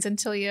the Greens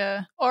until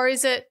you're, or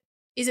is it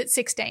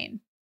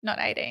 16, not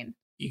 18?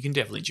 You can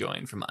definitely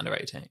join from under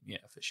 18, yeah,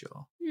 for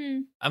sure.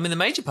 I mean, the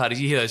major parties,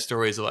 you hear those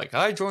stories of like,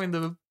 I joined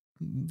the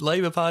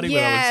Labor Party.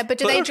 Yeah, but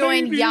do they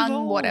join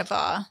young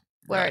whatever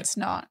where it's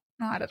not?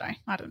 No, I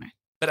don't know.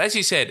 But as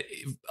you said,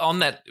 on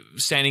that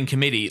standing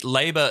committee,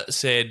 Labor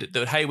said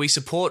that, hey, we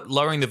support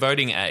lowering the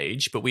voting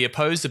age, but we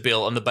oppose the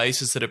bill on the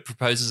basis that it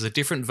proposes a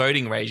different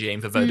voting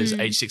regime for voters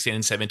aged 16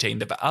 and 17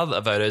 than for other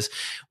voters,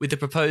 with the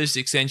proposed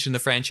extension of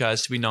the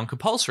franchise to be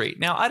non-compulsory.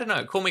 Now, I don't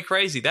know, call me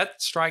crazy.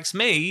 That strikes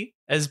me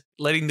as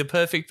letting the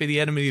perfect be the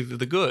enemy of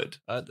the good.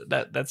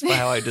 That's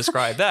how I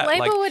describe that.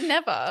 Labor would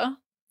never.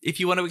 If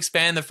you want to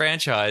expand the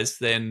franchise,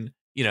 then,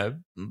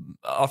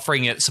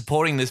 offering it,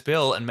 supporting this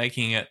bill and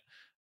making it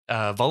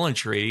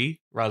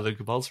voluntary rather than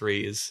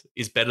compulsory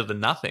is better than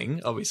nothing.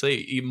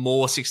 Obviously,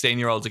 more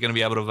 16-year-olds are going to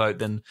be able to vote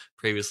than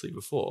previously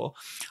before.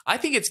 I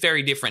think it's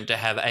very different to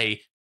have a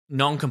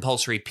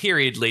non-compulsory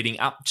period leading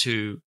up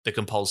to the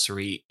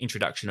compulsory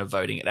introduction of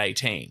voting at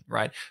 18,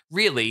 right?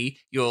 Really,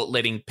 you're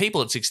letting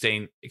people at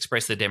 16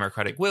 express their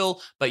democratic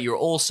will, but you're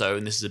also,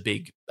 and this is a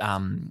big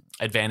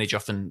advantage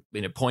often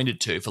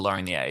pointed to for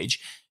lowering the age,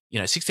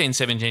 16,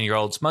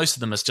 17-year-olds, most of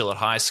them are still at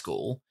high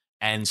school.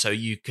 And so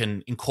you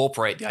can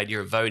incorporate the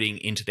idea of voting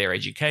into their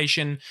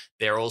education.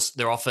 They're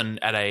often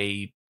at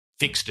a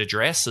fixed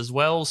address as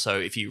well. So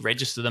if you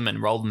register them and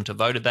enroll them to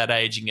vote at that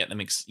age and get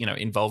them,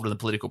 involved in the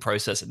political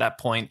process at that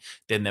point,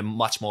 then they're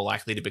much more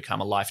likely to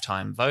become a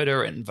lifetime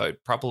voter and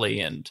vote properly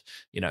and,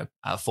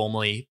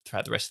 formally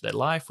throughout the rest of their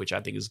life, which I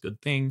think is a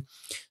good thing.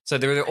 So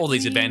there are all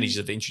these advantages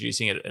of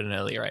introducing it at an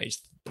earlier age.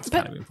 That's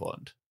kind of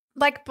important.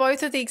 Like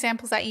both of the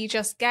examples that you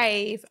just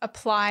gave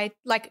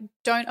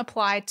don't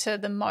apply to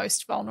the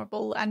most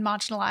vulnerable and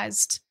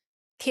marginalized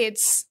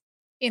kids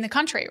in the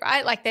country,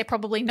 right? Like they're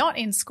probably not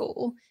in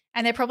school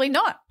and they're probably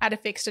not at a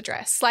fixed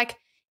address. Like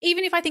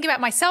even if I think about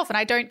myself, and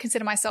I don't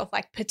consider myself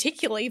like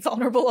particularly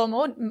vulnerable or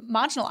more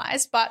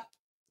marginalized, but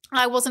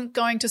I wasn't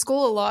going to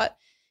school a lot,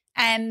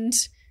 and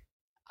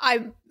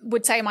I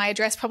would say my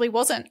address probably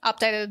wasn't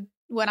updated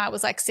when I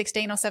was like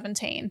 16 or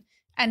 17.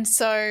 And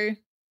so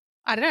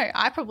I don't know,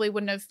 I probably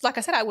wouldn't have, like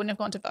I said, I wouldn't have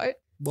gone to vote.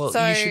 Well,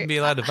 you shouldn't be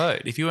allowed to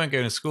vote. If you weren't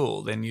going to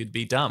school, then you'd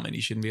be dumb, and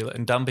you shouldn't be,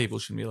 and dumb people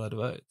shouldn't be allowed to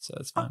vote. So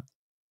that's fine.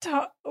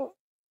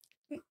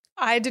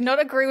 I do not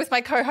agree with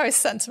my co-host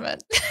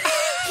sentiment.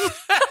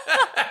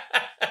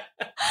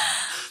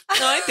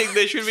 I think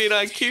there should be an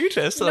IQ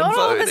test on voting. Not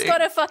all of us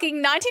got a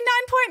fucking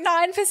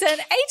 99.9%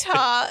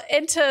 ATAR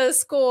enter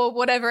score,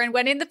 whatever, and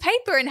went in the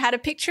paper and had a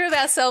picture of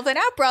ourselves and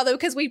our brother,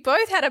 because we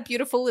both had a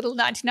beautiful little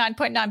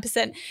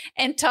 99.9%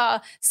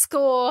 enter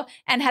score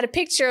and had a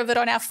picture of it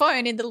on our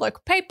phone in the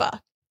local paper.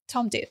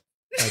 Tom did.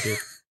 I did.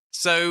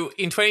 So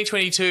in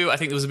 2022, I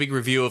think there was a big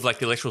review of like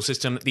the electoral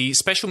system. The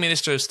Special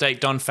Minister of State,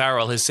 Don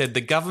Farrell, has said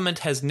the government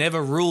has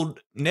never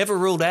ruled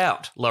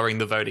out lowering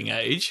the voting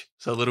age.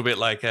 So a little bit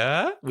like,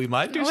 we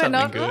might do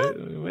something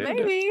good.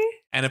 Maybe.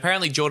 And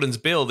apparently Jordan's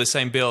bill, the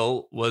same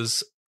bill,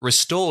 was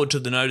restored to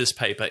the notice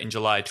paper in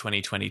July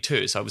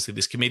 2022. So obviously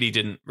this committee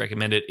didn't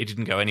recommend it. It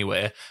didn't go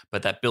anywhere,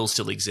 but that bill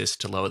still exists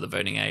to lower the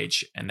voting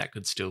age, and that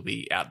could still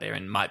be out there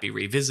and might be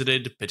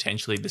revisited.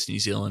 Potentially this New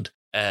Zealand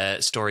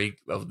story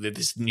of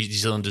this New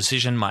Zealand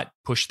decision might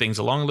push things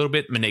along a little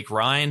bit. Monique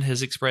Ryan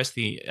has expressed,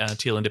 the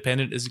Teal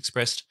Independent has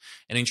expressed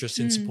an interest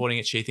in supporting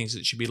it. She thinks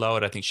it should be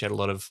lowered. I think she had a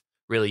lot of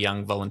really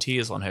young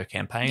volunteers on her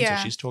campaign, so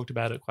she's talked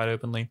about it quite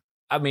openly.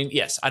 I mean,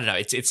 yes, I don't know.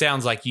 It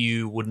sounds like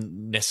you wouldn't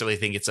necessarily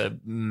think it's a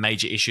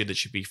major issue that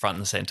should be front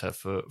and center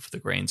for the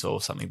Greens,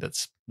 or something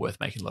that's worth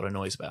making a lot of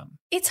noise about.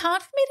 It's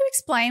hard for me to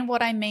explain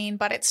what I mean,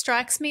 but it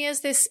strikes me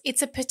as this,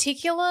 it's a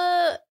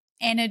particular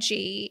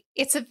energy.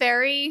 It's a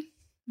very,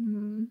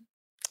 I'm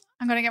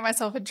going to get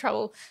myself in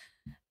trouble.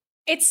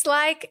 It's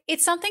like,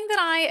 it's something that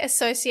I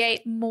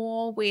associate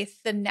more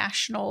with the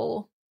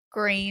National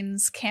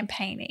Greens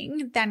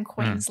campaigning than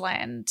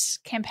Queensland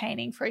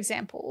campaigning, for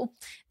example,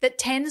 that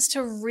tends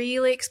to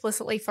really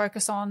explicitly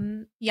focus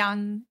on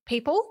young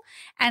people.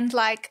 And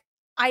like,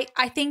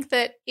 I think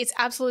that it's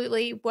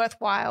absolutely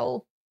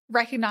worthwhile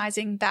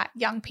recognizing that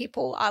young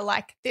people are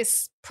like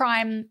this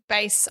prime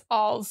base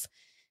of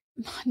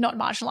not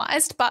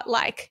marginalized, but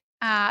like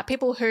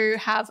people who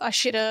have a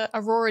shitter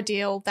Aurora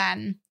deal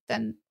than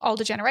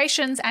older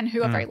generations, and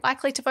who are very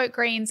likely to vote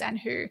Greens, and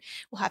who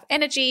will have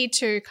energy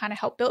to kind of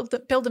help build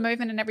the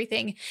movement and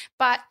everything.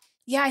 But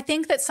yeah, I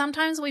think that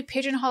sometimes we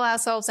pigeonhole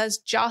ourselves as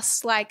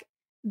just like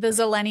the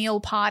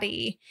Zillennial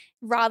Party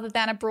rather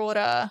than a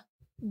broader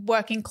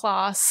working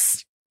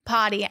class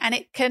party, and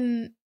it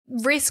can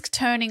risk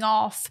turning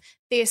off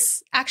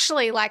this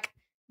actually like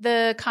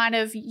the kind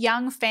of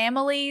young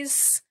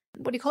families,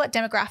 what do you call it,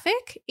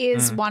 demographic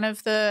is one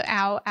of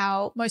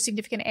our most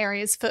significant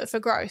areas for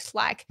growth,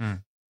 like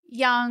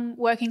young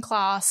working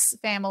class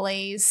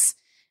families.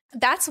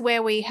 That's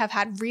where we have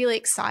had really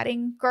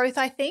exciting growth,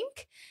 I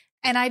think.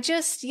 And I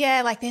just,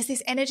 like there's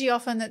this energy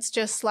often that's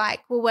just like,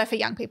 well, we're for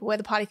young people, we're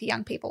the party for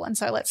young people, and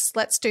so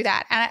let's do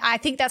that. And I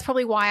think that's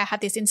probably why I had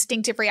this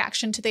instinctive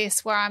reaction to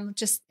this, where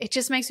it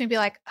just makes me be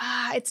like,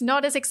 it's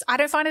not as I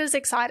don't find it as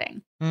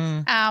exciting.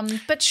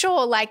 But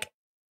sure, like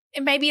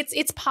maybe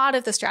it's part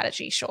of the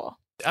strategy, sure.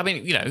 I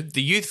mean,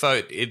 the youth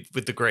vote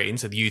with the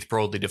Greens, so the youth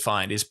broadly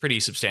defined, is pretty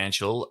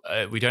substantial.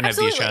 We don't have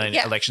the Australian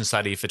election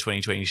study for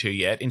 2022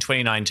 yet. In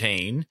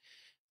 2019,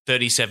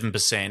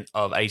 37%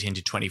 of 18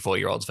 to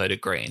 24-year-olds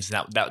voted Greens.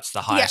 And that's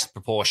the highest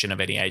proportion of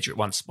any age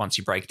once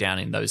you break down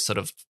in those sort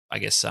of, I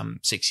guess,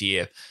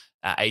 6-year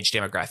age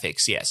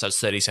demographics. Yeah, so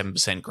it's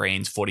 37%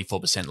 Greens,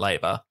 44%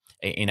 Labor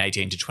in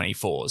 18 to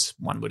 24s.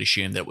 One would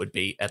assume that it would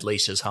be at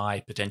least as high,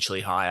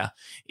 potentially higher,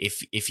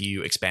 if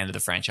you expanded the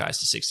franchise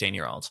to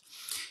 16-year-olds.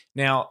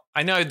 Now,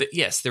 I know that,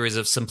 yes, there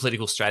is some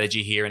political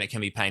strategy here, and it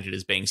can be painted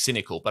as being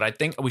cynical, but I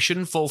think we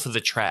shouldn't fall for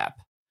the trap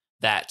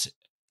that,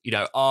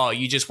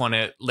 you just want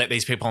to let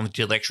these people on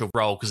the electoral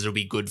roll because it'll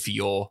be good for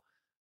your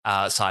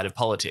side of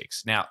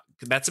politics. Now,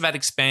 that's about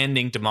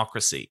expanding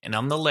democracy. And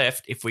on the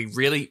left, if we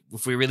really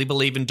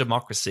believe in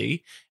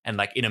democracy, and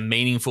like in a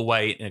meaningful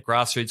way, in a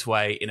grassroots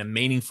way, in a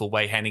meaningful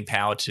way, handing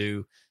power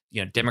to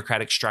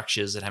democratic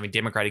structures and having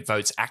democratic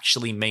votes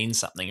actually mean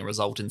something and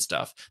result in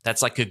stuff.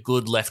 That's like a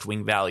good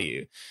left-wing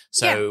value.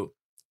 So,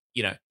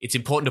 it's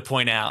important to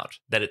point out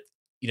that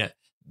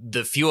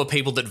the fewer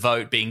people that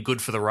vote being good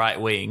for the right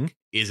wing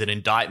is an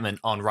indictment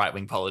on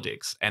right-wing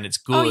politics. And it's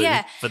good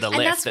for the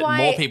left that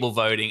more people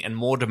voting and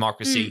more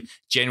democracy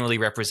generally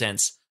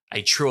represents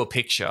a truer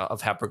picture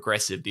of how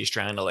progressive the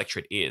Australian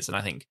electorate is. And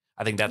I think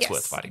that's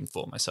worth fighting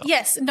for myself.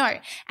 Yes, no.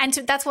 And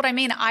that's what I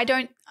mean.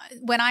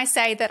 When I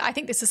say that I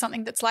think this is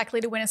something that's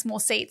likely to win us more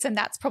seats, and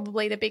that's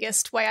probably the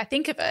biggest way I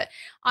think of it,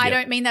 I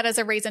don't mean that as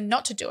a reason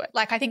not to do it.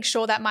 Like, I think,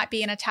 sure, that might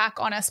be an attack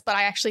on us, but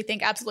I actually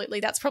think absolutely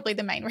that's probably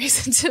the main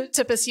reason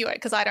to pursue it,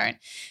 because I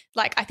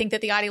think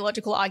that the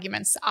ideological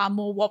arguments are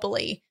more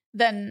wobbly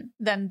than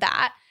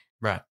that.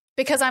 Right.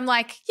 Because I'm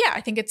like, yeah,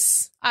 I think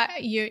it's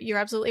you're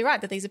absolutely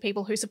right that these are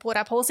people who support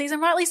our policies, and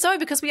rightly so,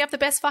 because we have the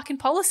best fucking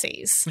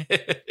policies.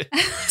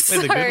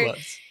 We're the good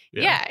ones.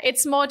 Yeah,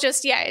 it's more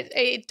just,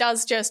 it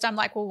does just, I'm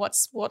like, well,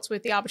 what's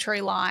with the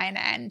arbitrary line,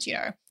 and,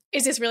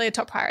 is this really a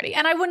top priority?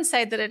 And I wouldn't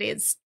say that it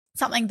is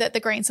something that the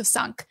Greens have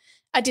sunk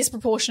a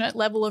disproportionate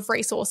level of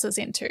resources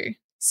into.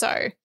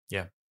 So,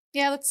 yeah,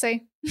 let's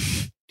see. Do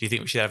you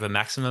think we should have a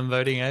maximum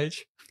voting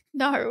age?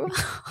 No.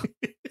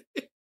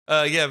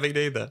 Yeah, me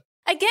neither.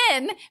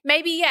 Again,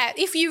 maybe,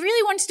 if you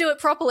really want to do it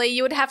properly,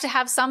 you would have to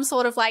have some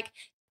sort of like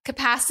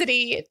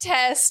capacity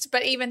test,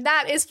 but even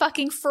that is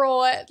fucking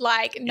fraught.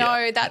 Like,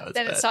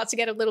 then it starts to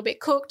get a little bit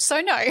cooked. So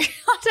no, I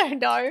don't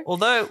know.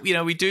 Although,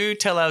 we do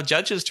tell our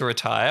judges to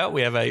retire.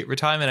 We have a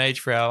retirement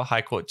age for our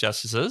High Court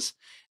justices.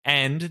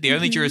 And the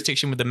only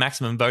jurisdiction with the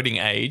maximum voting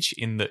age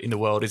in the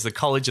world is the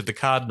College of the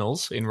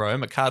Cardinals in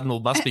Rome. A cardinal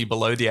must be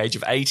below the age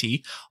of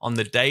 80 on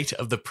the date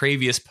of the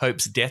previous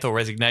pope's death or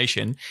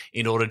resignation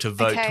in order to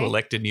vote to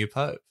elect a new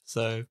pope.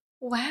 So,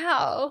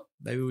 wow,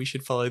 maybe we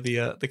should follow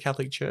the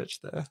Catholic Church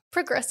there.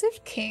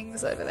 Progressive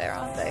kings over there,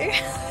 aren't they?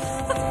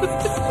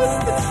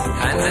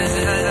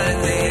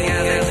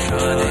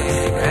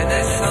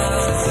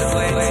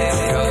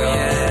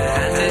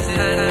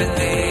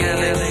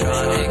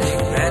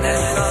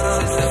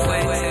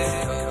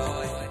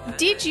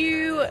 Did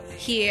you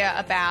hear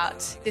about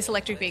this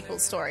electric vehicle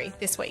story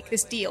this week,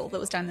 this deal that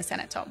was done in the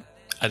Senate, Tom?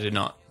 I did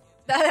not.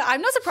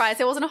 I'm not surprised.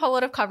 There wasn't a whole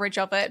lot of coverage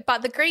of it,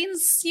 but the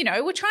Greens,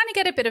 were trying to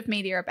get a bit of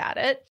media about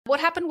it. What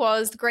happened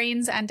was the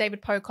Greens and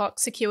David Pocock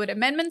secured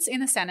amendments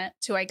in the Senate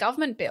to a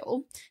government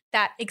bill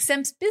that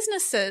exempts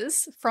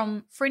businesses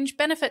from fringe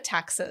benefit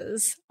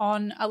taxes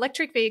on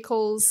electric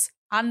vehicles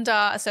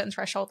under a certain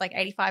threshold, like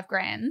 85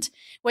 grand,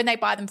 when they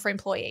buy them for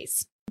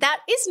employees. That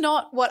is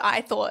not what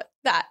I thought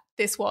that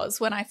this was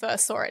when I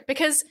first saw it,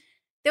 because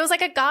there was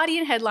like a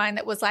Guardian headline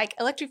that was like,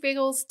 electric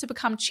vehicles to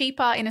become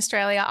cheaper in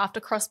Australia after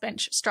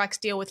Crossbench strikes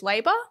deal with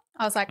Labor.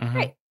 I was like,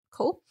 great,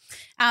 cool.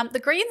 The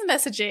Greens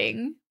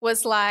messaging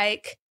was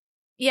like,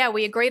 yeah,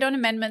 we agreed on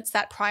amendments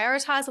that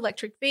prioritise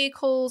electric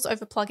vehicles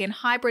over plug-in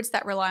hybrids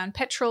that rely on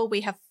petrol.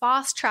 We have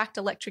fast-tracked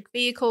electric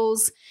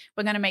vehicles.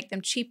 We're going to make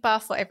them cheaper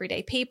for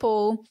everyday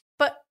people.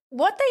 But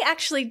what they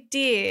actually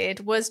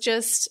did was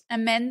just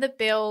amend the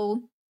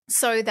bill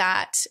so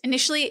that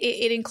initially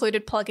it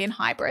included plug-in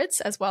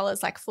hybrids as well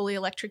as like fully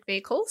electric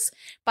vehicles.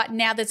 But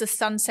now there's a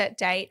sunset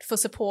date for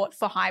support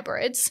for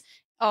hybrids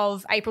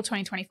of April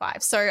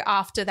 2025. So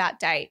after that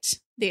date,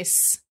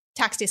 this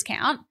tax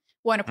discount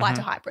won't apply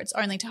to hybrids,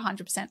 only to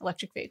 100%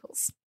 electric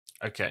vehicles.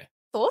 Okay.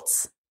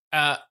 Thoughts?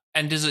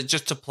 And does it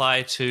just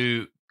apply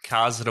to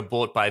cars that are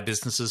bought by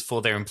businesses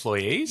for their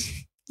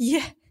employees?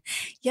 Yeah.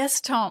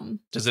 Yes,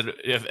 Tom. Does it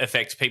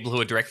affect people who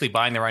are directly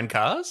buying their own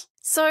cars?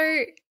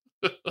 So,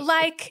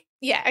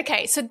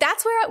 okay. So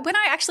that's when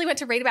I actually went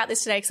to read about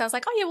this today, because I was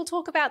like, oh, yeah, we'll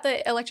talk about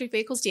the electric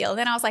vehicles deal. And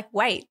then I was like,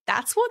 wait,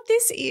 that's what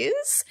this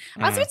is?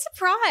 I was a bit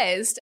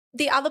surprised.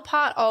 The other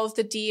part of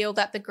the deal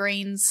that the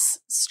Greens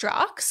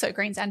struck, so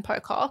Greens and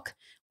Pocock,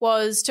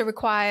 was to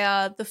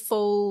require the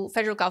full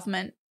federal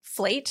government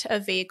fleet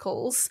of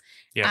vehicles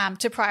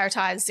to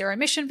prioritise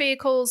zero-emission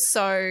vehicles.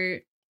 So,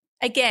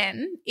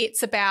 again,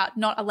 it's about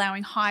not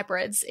allowing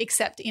hybrids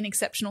except in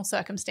exceptional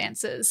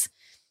circumstances.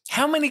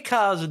 How many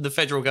cars in the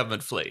federal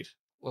government fleet?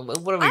 What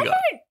have we got?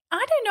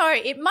 I don't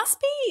know. It must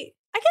be,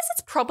 I guess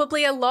it's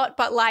probably a lot,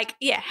 but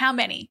how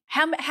many?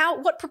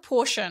 What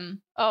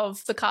proportion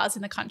of the cars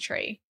in the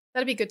country?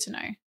 That'd be good to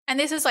know. And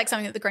this is like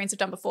something that the Greens have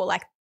done before,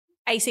 like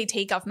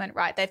ACT government,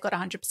 right? They've got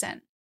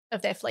 100%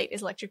 of their fleet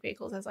is electric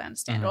vehicles, as I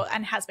understand,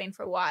 and has been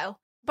for a while.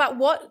 But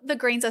what the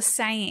Greens are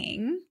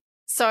saying,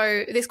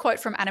 so this quote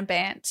from Adam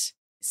Bandt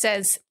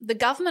says, the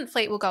government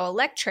fleet will go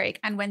electric,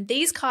 and when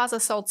these cars are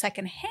sold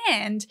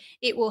secondhand,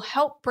 it will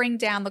help bring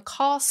down the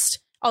cost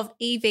of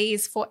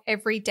EVs for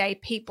everyday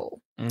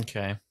people.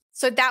 Okay.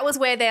 So that was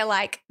where their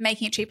like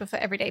making it cheaper for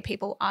everyday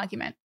people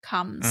argument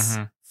comes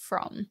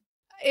from.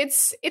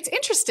 It's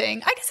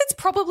interesting. I guess it's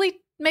probably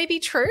maybe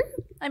true.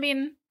 I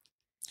mean,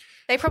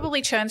 they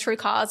probably churn through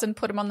cars and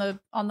put them on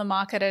the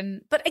market,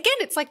 but again,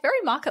 it's like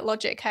very market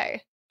logic,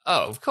 hey.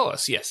 Oh, of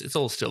course. Yes, it's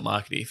all still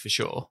markety for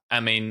sure. I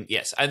mean,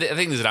 yes, I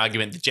think there's an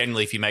argument that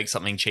generally if you make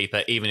something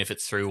cheaper, even if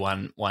it's through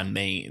one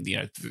mean,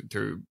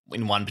 through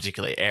in one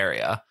particular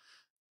area,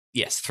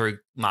 yes, through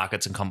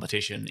markets and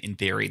competition, in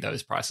theory,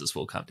 those prices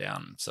will come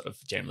down sort of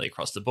generally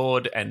across the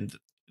board. And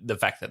the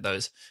fact that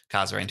those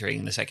cars are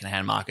entering the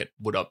secondhand market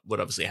would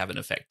obviously have an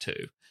effect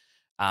too.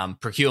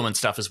 Procurement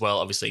stuff as well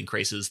obviously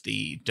increases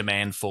the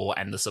demand for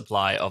and the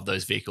supply of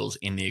those vehicles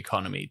in the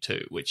economy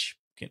too, which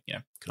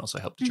can also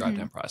help to drive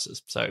down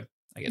prices. So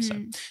I guess so.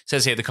 It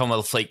says here the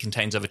Commonwealth fleet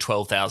contains over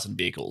 12,000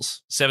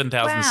 vehicles,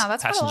 7,000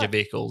 passenger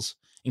vehicles,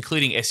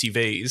 including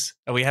SUVs.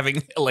 Are we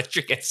having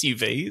electric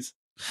SUVs?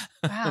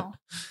 Wow.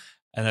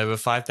 And over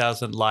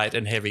 5,000 light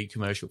and heavy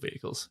commercial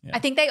vehicles. Yeah. I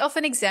think they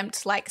often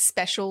exempt like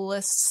special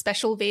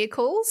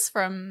vehicles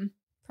from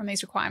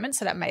these requirements.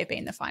 So that may have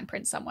been the fine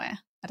print somewhere.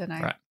 I don't know.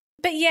 Right.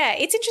 But yeah,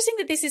 it's interesting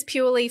that this is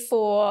purely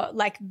for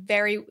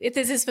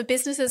this is for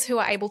businesses who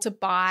are able to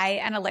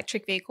buy an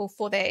electric vehicle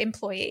for their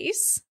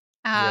employees.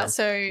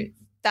 So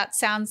that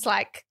sounds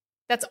like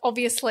that's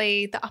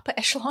obviously the upper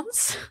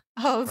echelons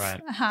of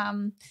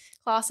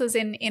classes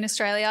in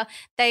Australia.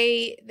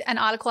 An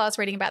article I was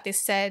reading about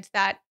this said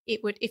that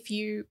it would, if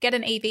you get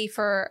an EV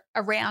for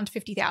around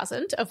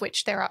 50,000, of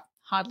which there are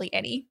hardly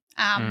any,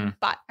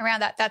 but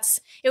around that,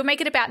 it would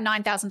make it about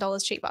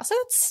 $9,000 cheaper. So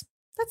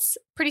that's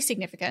pretty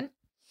significant.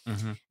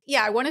 Mm-hmm.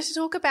 Yeah, I wanted to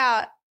talk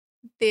about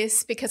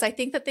this because I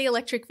think that the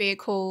electric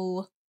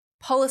vehicle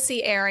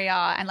policy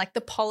area and like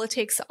the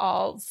politics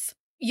of,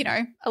 you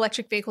know,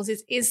 electric vehicles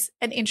is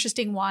an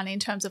interesting one in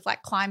terms of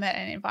like climate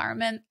and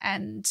environment,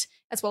 and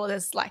as well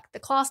as like the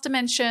class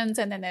dimensions,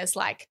 and then there's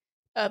like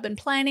urban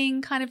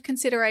planning kind of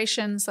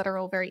considerations that are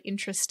all very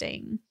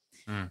interesting.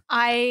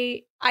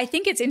 I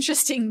think it's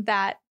interesting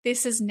that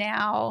this is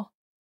now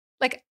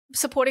like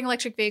supporting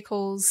electric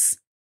vehicles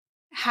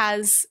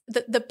has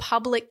the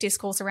public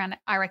discourse around it,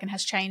 I reckon,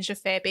 has changed a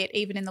fair bit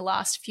even in the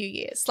last few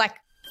years. Like,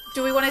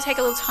 do we want to take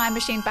a little time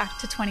machine back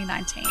to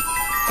 2019?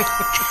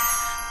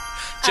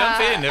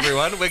 Jump in,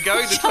 everyone. We're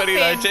going to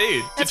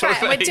 2019. That's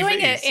right. We're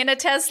doing it in a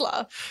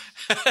Tesla.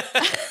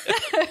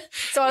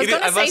 So I was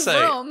going to say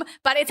vroom,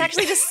 but it's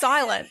actually just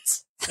silent.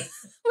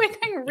 We're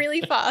going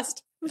really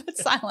fast, but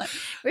silent.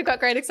 We've got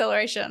great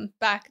acceleration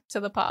back to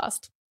the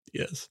past.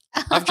 Yes.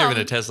 I've driven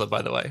a Tesla,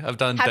 by the way. I've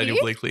done Daniel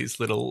Bleakley's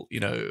little,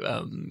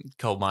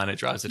 coal miner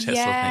drives a Tesla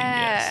thing.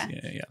 Yes.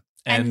 Yeah.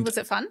 And was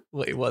it fun?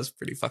 Well, it was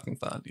pretty fucking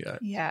fun, yeah.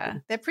 Yeah.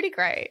 They're pretty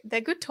great.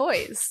 They're good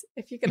toys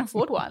if you can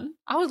afford one.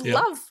 I would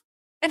love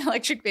an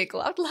electric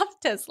vehicle. I would love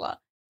a Tesla,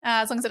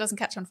 as long as it doesn't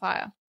catch on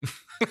fire.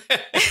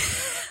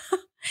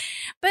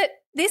 But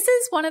this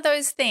is one of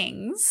those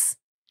things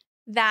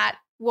that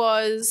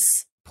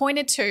was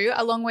pointed to,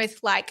 along with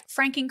like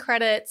franking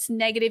credits,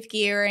 negative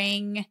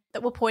gearing,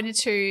 that were pointed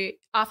to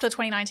after the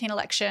 2019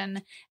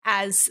 election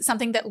as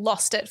something that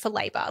lost it for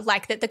Labor,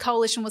 like that the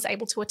coalition was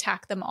able to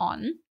attack them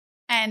on.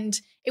 And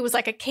it was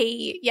like a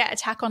key,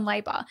 attack on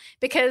Labor,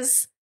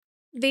 because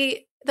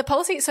the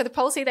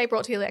policy they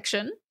brought to the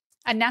election,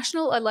 a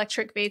national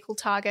electric vehicle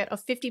target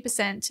of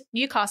 50%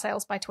 new car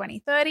sales by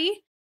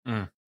 2030.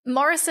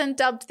 Morrison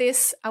dubbed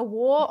this a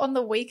war on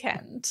the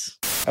weekend.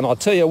 And I'll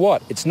tell you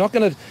what, it's not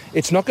going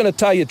to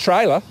tow your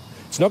trailer,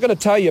 it's not going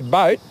to tow your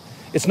boat,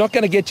 it's not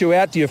going to get you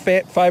out to your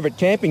favourite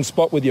camping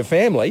spot with your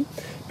family.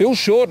 Bill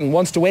Shorten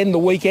wants to end the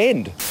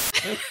weekend.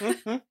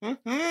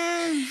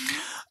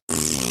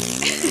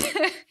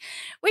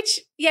 Which,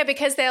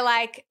 because they're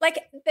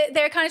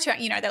they're kind of,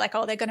 they're like,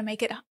 oh, they're going to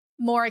make it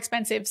more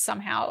expensive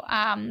somehow,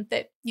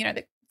 that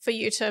for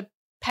you to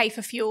pay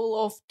for fuel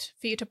or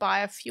for you to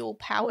buy a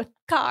fuel-powered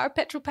car,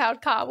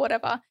 petrol-powered car,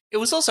 whatever. It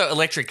was also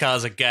electric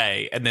cars are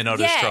gay and they're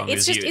not as strong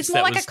as you. It's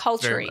more like a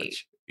culture.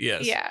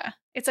 Yes. Yeah.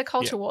 It's a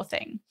culture war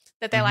thing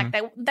that they're like,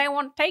 they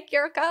want to take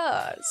your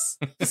cars.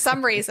 For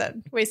some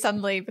reason, we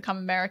suddenly become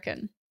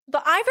American.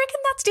 But I reckon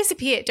that's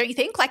disappeared, don't you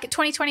think? Like, at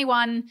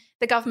 2021,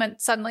 the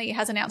government suddenly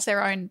has announced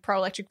their own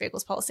pro-electric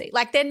vehicles policy.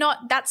 Like,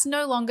 that's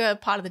no longer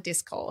part of the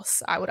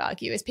discourse, I would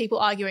argue, is people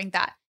arguing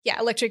that,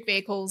 electric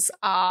vehicles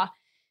are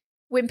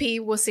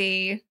wimpy,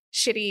 wussy,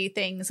 shitty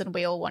things, and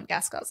we all want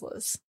gas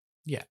guzzlers.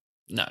 Yeah.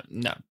 No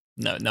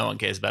one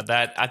cares about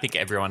that. I think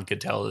everyone could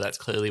tell that's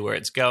clearly where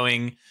it's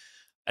going.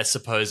 I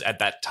suppose at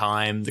that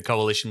time, the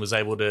coalition was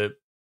able to,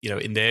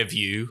 in their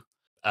view,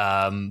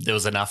 there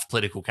was enough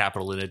political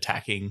capital in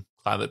attacking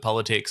climate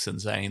politics and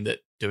saying that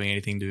doing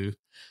anything to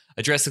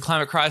address the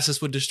climate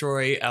crisis would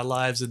destroy our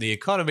lives and the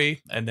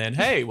economy. And then,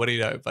 hey, what do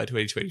you know? By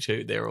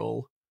 2022, they're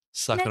all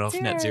sucking off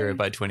net zero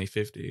by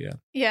 2050. Yeah.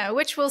 Yeah,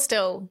 which will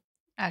still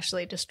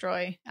actually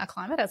destroy our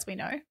climate, as we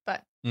know.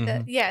 But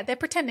they're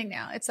pretending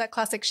now. It's that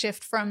classic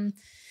shift from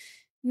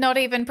not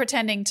even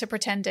pretending to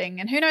pretending.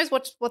 And who knows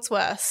what's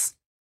worse?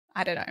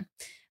 I don't know.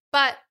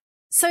 But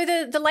so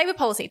the Labor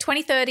policy,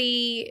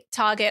 2030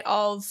 target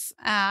of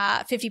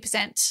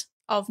 50%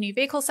 of new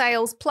vehicle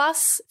sales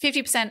plus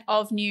 50%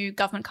 of new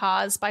government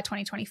cars by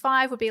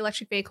 2025 would be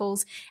electric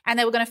vehicles. And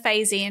they were going to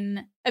phase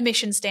in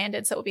emission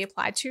standards that would be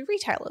applied to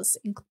retailers,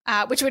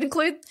 which would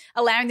include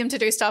allowing them to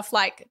do stuff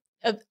like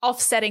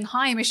offsetting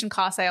high emission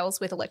car sales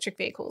with electric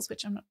vehicles,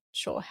 which I'm not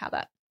sure how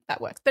that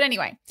works. But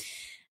anyway,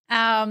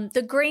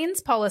 the Greens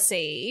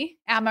policy,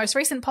 our most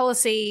recent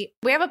policy,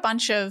 we have a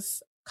bunch of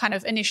kind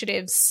of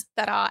initiatives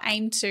that are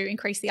aimed to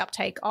increase the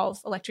uptake of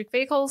electric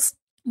vehicles.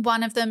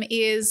 One of them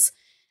is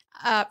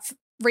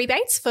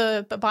rebates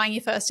for buying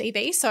your first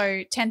EV. So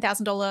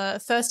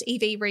 $10,000 first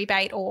EV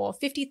rebate, or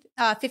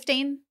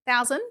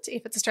 $15,000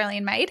 if it's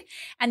Australian made.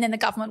 And then the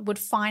government would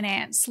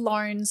finance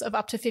loans of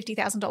up to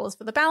 $50,000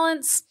 for the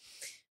balance.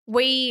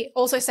 We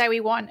also say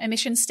we want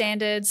emission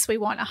standards. We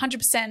want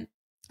 100%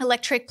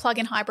 electric,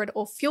 plug-in hybrid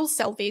or fuel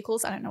cell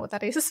vehicles. I don't know what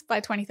that is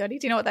by 2030.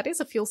 Do you know what that is,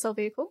 a fuel cell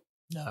vehicle?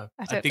 No.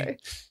 I don't know.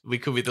 We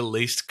could be the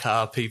least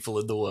car people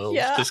in the world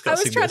discussing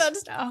I was trying this. to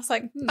understand. I was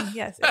like,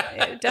 yes,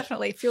 yeah,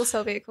 definitely. Fuel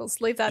cell vehicles.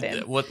 Leave that in.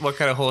 What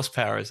kind of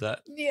horsepower is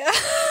that? Yeah.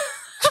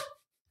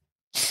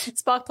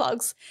 Spark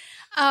plugs.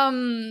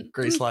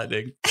 Grease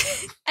lightning.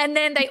 And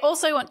then they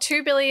also want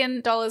 $2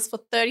 billion for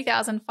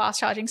 30,000 fast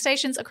charging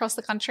stations across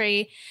the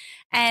country,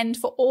 and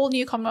for all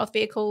new Commonwealth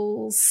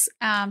vehicles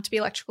to be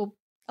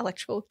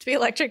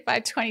electric by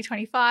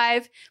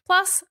 2025,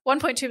 plus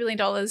 $1.2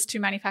 billion to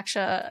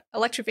manufacture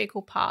electric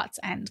vehicle parts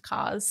and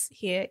cars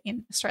here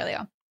in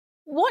Australia.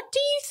 What do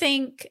you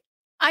think?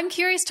 I'm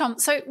curious, Tom.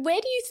 So where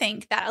do you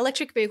think that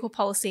electric vehicle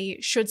policy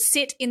should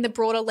sit in the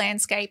broader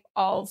landscape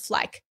of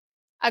like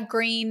a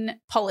green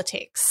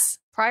politics,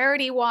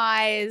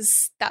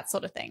 priority-wise, that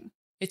sort of thing?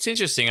 It's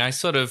interesting. I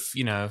sort of,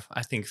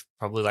 I think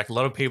probably like a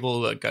lot of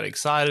people got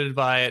excited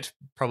by it,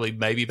 probably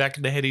maybe back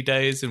in the heady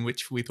days in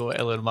which we thought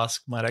Elon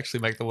Musk might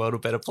actually make the world a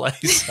better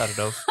place. I don't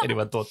know if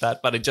anyone thought that,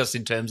 but just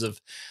in terms of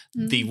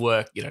the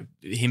work,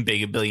 him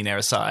being a billionaire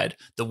aside,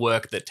 the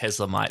work that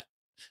Tesla might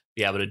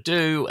be able to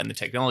do and the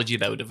technology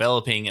they were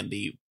developing and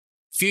the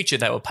future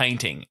they were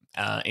painting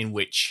in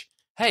which,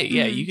 hey,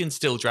 you can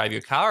still drive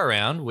your car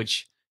around,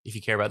 which if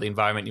you care about the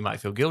environment, you might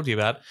feel guilty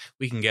about.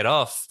 We can get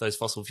off those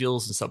fossil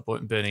fuels and stop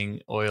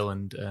burning oil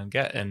and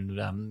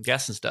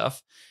gas and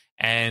stuff,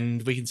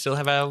 and we can still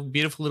have our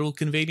beautiful little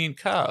convenient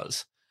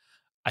cars.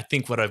 I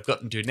think what I've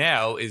gotten to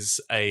now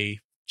is a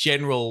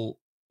genuine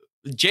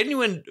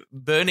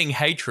burning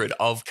hatred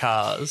of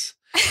cars.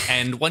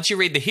 And once you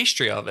read the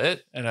history of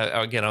it, and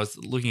I was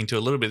looking into a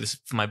little bit of this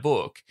for my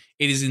book,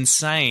 it is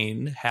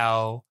insane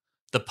how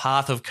the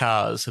path of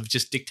cars have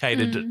just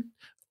dictated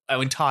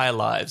our entire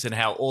lives and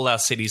how all our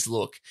cities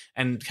look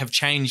and have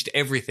changed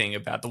everything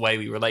about the way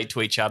we relate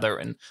to each other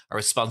and are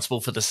responsible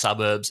for the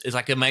suburbs. It's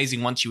like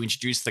amazing once you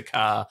introduce the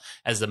car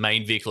as the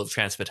main vehicle of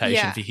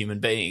transportation for human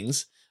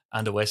beings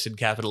under Western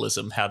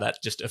capitalism, how that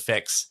just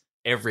affects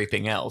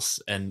everything else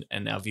and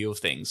our view of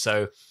things.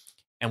 So,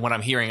 and what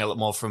I'm hearing a lot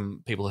more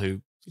from people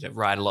who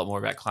write a lot more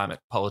about climate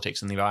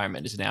politics and the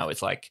environment is now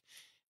it's like,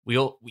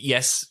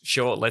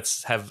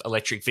 let's have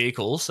electric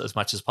vehicles as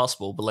much as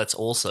possible, but let's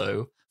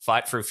also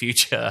fight for a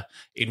future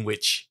in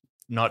which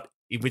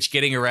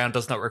getting around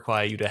does not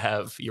require you to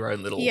have your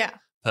own little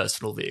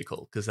personal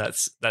vehicle, because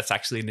that's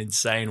actually an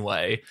insane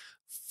way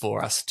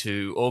for us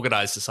to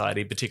organize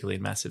society, particularly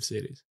in massive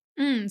cities.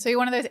 So you're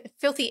one of those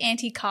filthy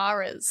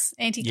anti-car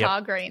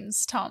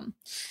greens, Tom.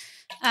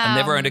 I've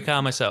never owned a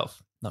car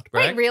myself. Not to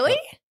brag. Wait, really?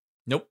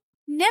 Nope.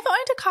 Never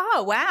owned a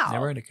car. Wow.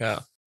 Never owned a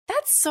car.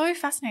 That's so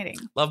fascinating.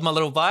 Love my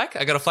little bike.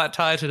 I got a flat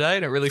tire today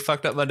and it really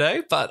fucked up my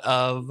day, but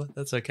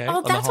that's okay.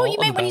 Oh, that's what you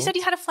meant when you said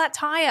you had a flat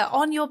tire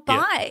on your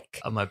bike.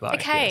 Yeah, on my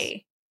bike. Okay.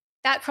 Yes.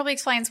 That probably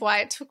explains why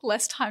it took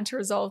less time to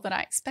resolve than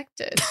I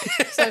expected.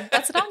 So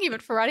that's an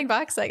argument for riding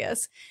bikes, I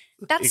guess.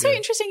 That's so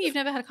interesting you've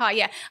never had a car.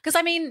 Yeah. Because,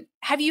 I mean,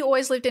 have you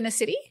always lived in a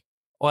city?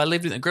 Well, I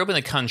grew up in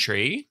the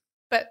country.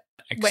 But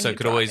I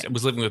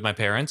was living with my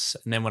parents.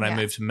 And then when I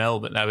moved to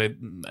Melbourne, I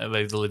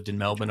either lived in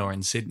Melbourne or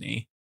in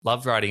Sydney.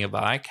 Loved riding a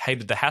bike,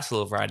 hated the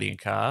hassle of riding a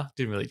car,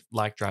 didn't really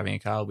like driving a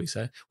car, I'll be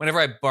so.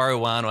 Whenever I borrow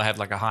one or have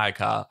like a hire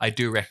car, I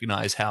do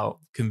recognize how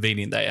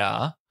convenient they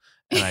are.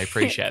 And I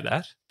appreciate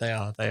that.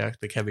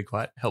 They can be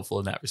quite helpful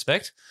in that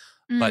respect.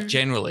 But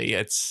generally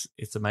it's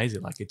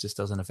amazing. Like it just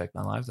doesn't affect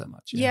my life that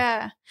much.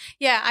 Yeah.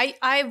 Yeah.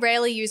 I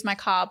rarely use my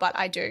car, but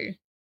I do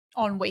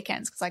on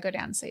weekends because I go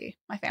down and see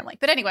my family.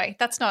 But anyway,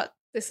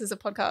 this is a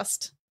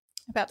podcast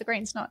about the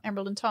Greens, not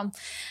Emerald and Tom.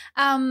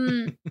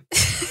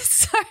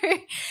 So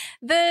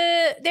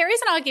there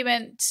is an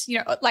argument,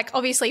 like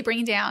obviously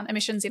bringing down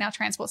emissions in our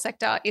transport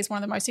sector is one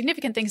of the most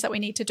significant things that we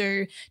need to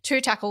do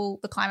to tackle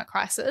the climate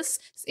crisis.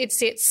 It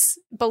sits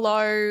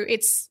below,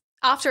 it's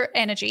after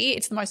energy,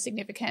 it's the most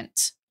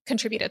significant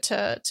contributor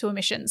to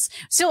emissions.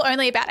 Still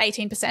only about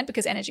 18%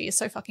 because energy is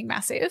so fucking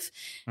massive.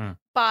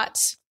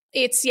 But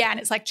it's, and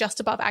it's like just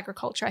above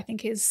agriculture, I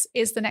think is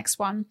the next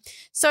one.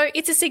 So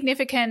it's a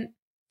significant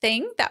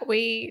thing that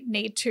we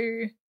need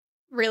to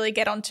really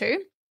get onto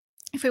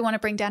if we want to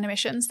bring down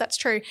emissions. That's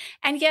true.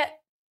 And yet,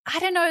 I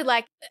don't know,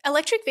 like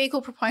electric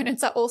vehicle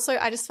proponents are also,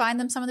 I just find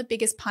them some of the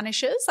biggest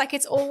punishers. Like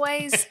it's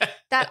always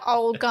that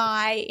old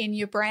guy in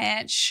your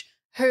branch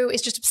who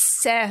is just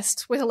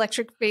obsessed with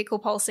electric vehicle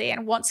policy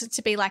and wants it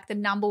to be like the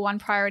number one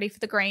priority for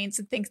the Greens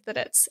and thinks that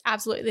it's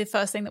absolutely the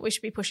first thing that we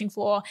should be pushing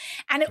for.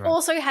 And it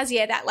also has,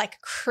 that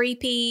like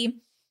creepy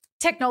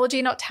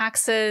technology, not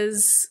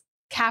taxes,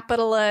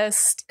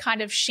 capitalist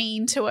kind of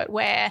sheen to it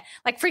where,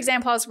 like, for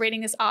example, I was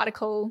reading this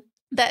article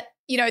that,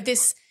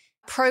 this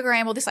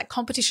program or this like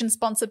competition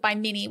sponsored by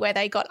Mini where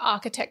they got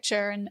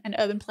architecture and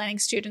urban planning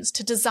students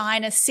to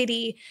design a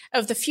city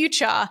of the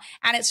future.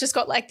 And it's just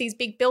got like these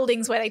big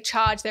buildings where they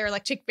charge their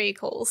electric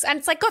vehicles. And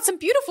it's like got some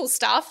beautiful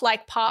stuff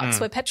like parks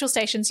where petrol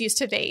stations used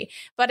to be.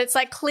 But it's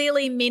like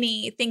clearly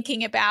Mini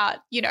thinking about,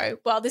 you know,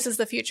 well, this is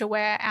the future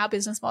where our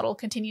business model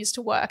continues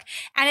to work.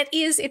 And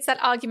it's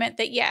that argument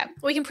that, yeah,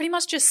 we can pretty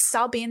much just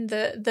sub in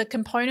the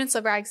components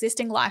of our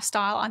existing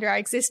lifestyle under our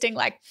existing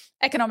like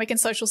economic and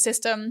social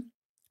system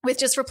with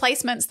just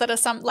replacements that are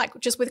some like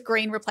just with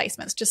green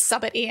replacements, just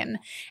sub it in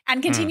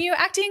and continue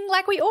acting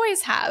like we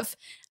always have,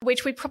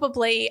 which we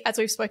probably, as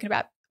we've spoken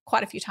about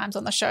quite a few times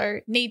on the show,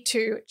 need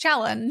to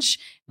challenge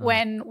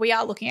when we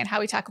are looking at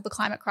how we tackle the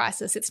climate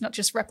crisis. It's not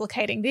just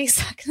replicating the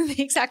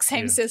exact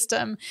same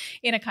system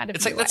in a kind of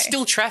it's like way. That's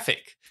still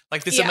traffic.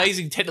 Like this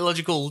amazing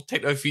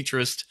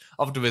techno-futurist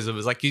optimism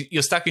is like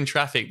you're stuck in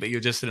traffic, but you're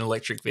just an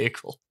electric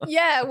vehicle.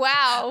 Yeah,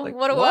 wow. Like,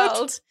 what a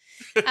world.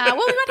 Well,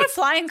 we might have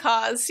flying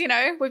cars, you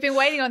know. We've been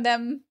waiting on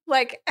them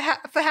like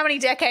for how many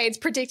decades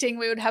predicting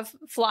we would have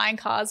flying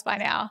cars by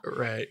now.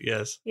 Right,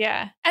 yes.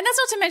 Yeah. And that's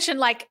not to mention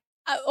like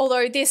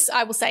although this,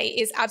 I will say,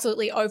 is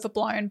absolutely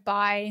overblown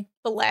by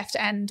the left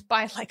and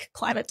by like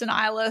climate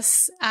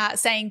denialists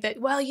saying that,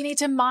 well, you need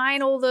to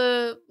mine all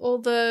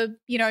the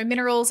you know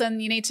minerals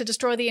and you need to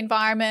destroy the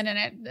environment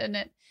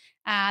and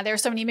there are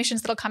so many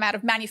emissions that'll come out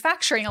of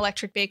manufacturing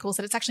electric vehicles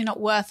that it's actually not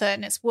worth it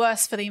and it's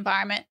worse for the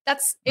environment.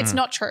 It's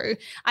not true.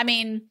 I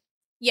mean,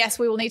 yes,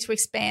 we will need to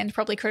expand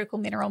probably critical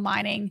mineral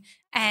mining,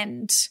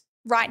 and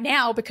right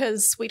now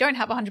because we don't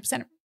have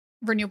 100%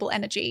 renewable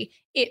energy,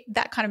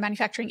 that kind of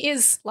manufacturing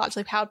is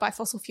largely powered by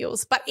fossil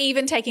fuels. But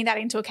even taking that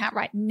into account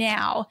right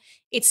now,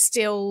 it's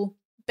still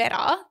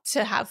better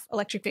to have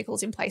electric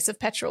vehicles in place of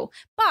petrol.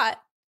 But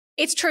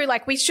it's true,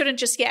 like we shouldn't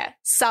just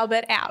sub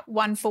it out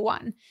one for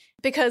one,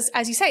 because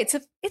as you say, it's a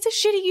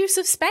shitty use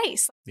of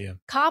space. Yeah,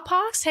 car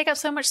parks take up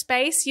so much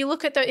space. You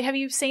look at have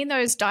you seen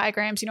those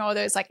diagrams? You know,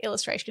 those like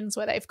illustrations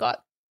where they've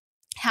got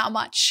how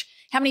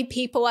many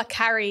people are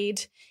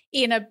carried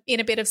in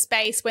a bit of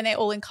space when they're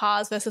all in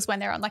cars versus when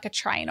they're on like a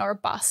train or a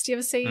bus. Do you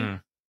ever see,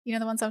 you know,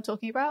 the ones I'm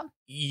talking about?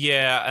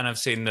 Yeah, and I've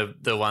seen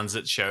the ones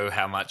that show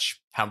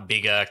how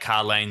bigger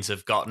car lanes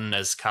have gotten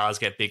as cars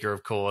get bigger,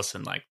 of course,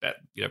 and like that,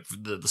 you know,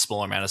 the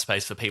smaller amount of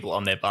space for people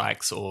on their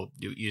bikes or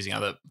using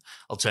other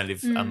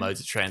alternative modes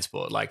of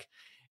transport. Like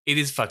it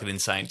is fucking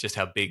insane just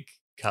how big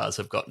cars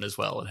have gotten as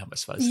well and how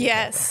much space.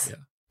 Yes,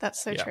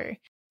 that's so true.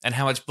 And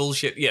how much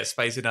bullshit,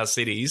 space in our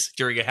cities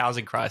during a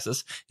housing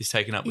crisis is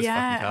taken up with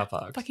fucking car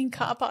parks. Fucking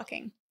car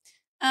parking.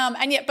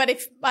 And yet, but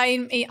if I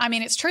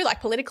mean, it's true.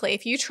 Like politically,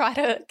 if you try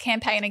to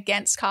campaign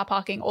against car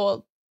parking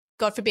or,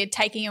 God forbid,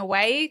 taking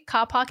away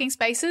car parking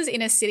spaces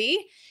in a city,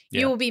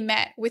 you will be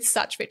met with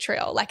such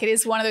vitriol. Like it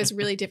is one of those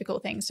really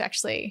difficult things to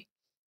actually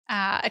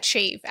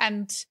achieve.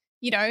 And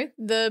you know,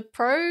 the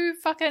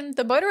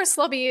motorist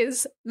lobby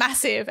is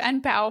massive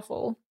and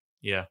powerful.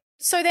 Yeah.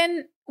 So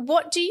then,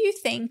 what do you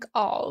think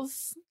of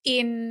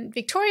in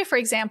Victoria, for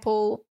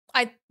example?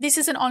 This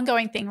is an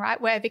ongoing thing, right,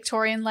 where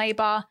Victorian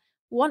Labor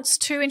wants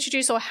to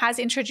introduce or has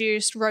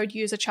introduced road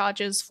user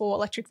charges for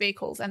electric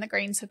vehicles, and the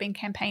Greens have been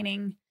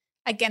campaigning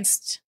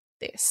against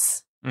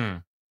this.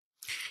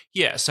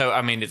 Yeah, so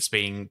I mean, it's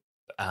being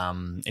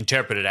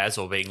interpreted as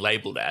or being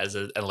labelled as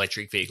an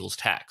electric vehicles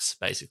tax.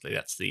 Basically,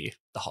 that's the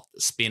hot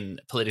spin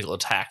political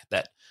attack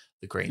that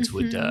the Greens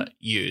would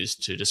use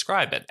to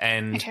describe it.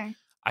 And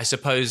I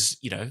suppose,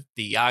 you know,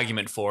 the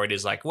argument for it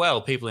is like,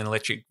 well, people in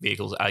electric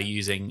vehicles are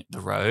using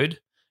the road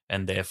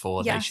and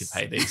therefore they should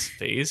pay these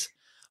fees.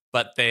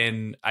 But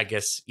then I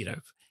guess, you know,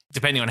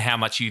 depending on how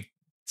much you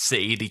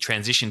see the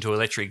transition to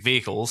electric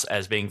vehicles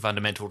as being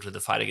fundamental to the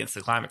fight against the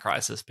climate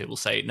crisis, people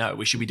say, no,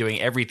 we should be doing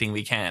everything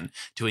we can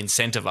to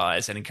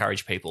incentivize and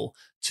encourage people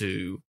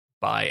to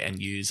buy and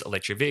use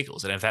electric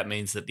vehicles. And if that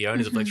means that the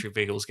owners of electric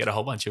vehicles get a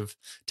whole bunch of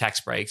tax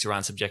breaks or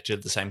aren't subjected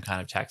to the same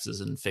kind of taxes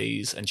and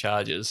fees and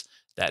charges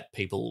that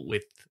people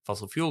with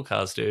fossil fuel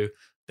cars do,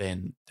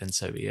 then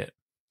so be it.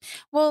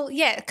 Well,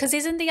 yeah, because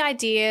isn't the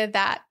idea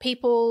that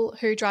people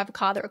who drive a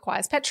car that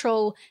requires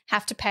petrol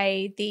have to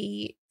pay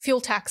the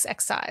fuel tax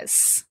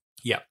excise?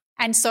 Yeah.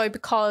 And so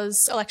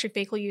because electric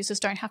vehicle users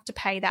don't have to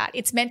pay that,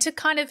 it's meant to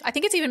I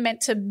think it's even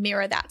meant to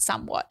mirror that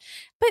somewhat.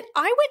 But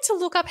I went to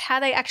look up how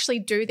they actually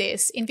do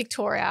this in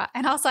Victoria,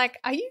 and I was like,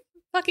 are you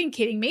fucking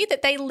kidding me?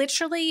 That they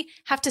literally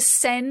have to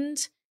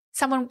send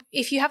someone,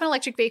 if you have an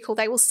electric vehicle,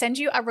 they will send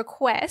you a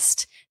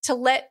request to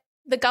let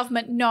the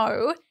government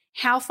know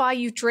how far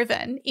you've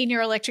driven in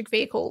your electric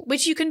vehicle,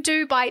 which you can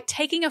do by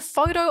taking a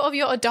photo of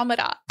your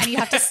odometer, and you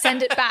have to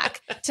send it back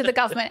to the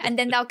government, and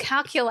then they'll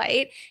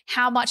calculate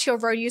how much your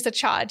road user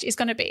charge is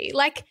going to be.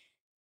 Like,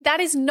 that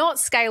is not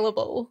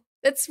scalable.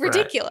 It's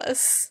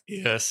ridiculous.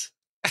 Right. Yes.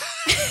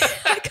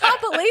 I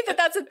can't believe that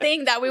that's a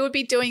thing that we would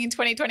be doing in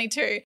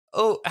 2022.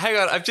 Oh, hang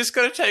on. I've just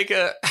got to take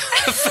a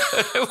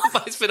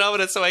my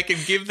speedometer so I can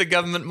give the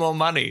government more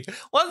money.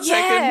 One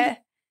second.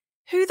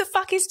 Who the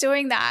fuck is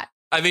doing that?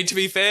 I mean, to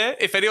be fair,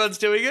 if anyone's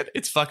doing it,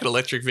 it's fucking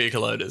electric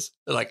vehicle owners.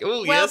 They're like,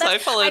 oh, yes, I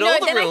followed all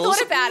the rules. Then I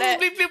thought about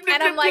it,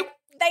 and I'm like,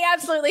 They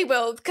absolutely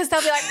will, because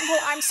they'll be like, well,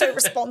 I'm so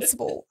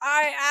responsible.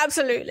 I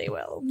absolutely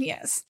will.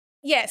 Yes.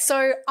 Yeah,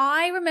 so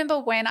I remember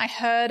when I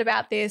heard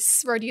about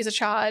this road user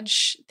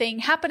charge thing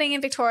happening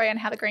in Victoria and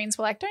how the Greens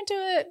were like, don't do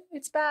it,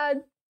 it's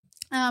bad,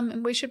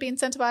 and we should be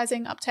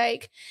incentivising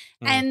uptake.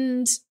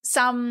 And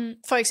some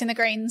folks in the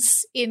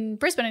Greens in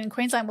Brisbane and in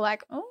Queensland were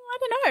like, oh, I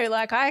don't know,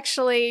 like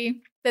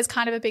there's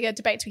kind of a bigger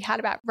debate to be had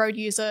about road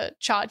user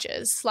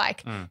charges,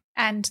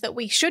 and that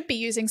we should be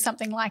using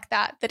something like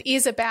that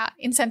is about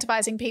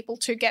incentivising people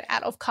to get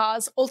out of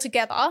cars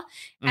altogether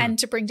and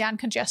to bring down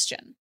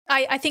congestion.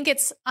 I think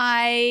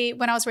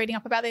when I was reading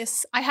up about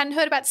this, I hadn't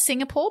heard about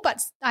Singapore, but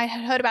I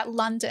had heard about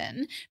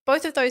London.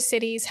 Both of those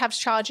cities have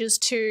charges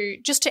to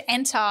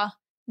enter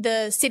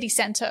the city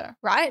centre,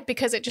 right?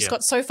 Because it just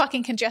got so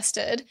fucking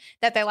congested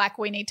that they're like,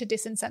 we need to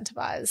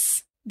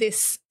disincentivize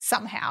this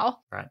somehow.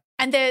 Right.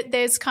 And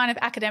there's kind of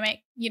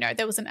academic,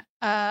 there was an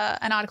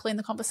article in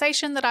The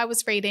Conversation that I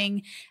was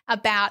reading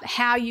about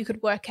how you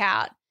could work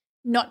out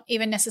not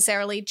even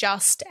necessarily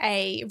just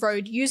a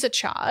road user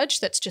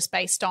charge that's just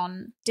based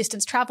on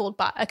distance traveled,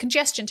 but a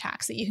congestion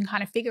tax that you can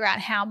kind of figure out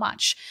how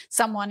much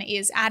someone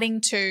is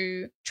adding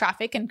to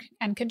traffic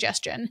and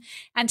congestion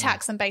and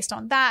tax them based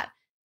on that,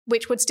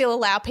 which would still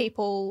allow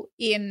people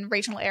in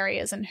regional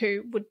areas and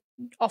who would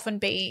often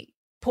be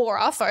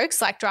poorer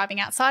folks, like driving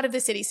outside of the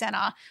city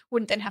centre,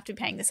 wouldn't then have to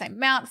be paying the same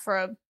amount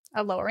for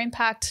a lower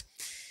impact.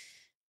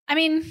 I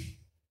mean,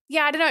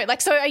 yeah, I don't know.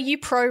 Like, so are you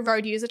pro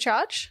road user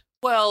charge?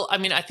 Well, I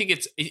mean, I think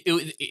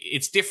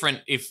it's different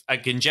if a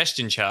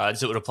congestion charge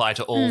that would apply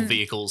to all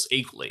vehicles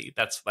equally.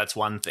 That's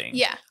one thing.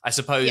 Yeah. I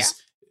suppose,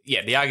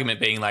 the argument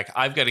being like,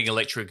 I've got an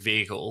electric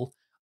vehicle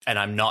and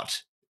I'm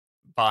not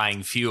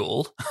buying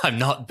fuel. I'm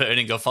not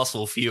burning a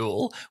fossil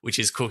fuel, which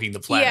is cooking the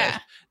planet. Yeah.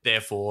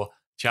 Therefore,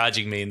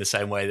 charging me in the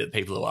same way that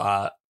people who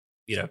are,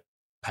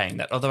 paying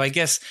that. Although I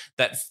guess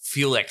that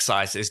fuel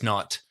excise is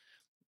not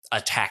a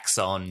tax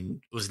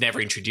was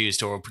never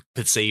introduced or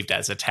perceived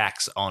as a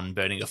tax on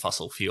burning a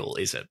fossil fuel,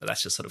 is it? But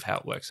that's just sort of how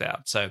it works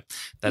out. So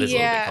that is a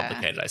little bit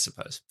complicated, I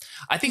suppose.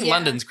 I think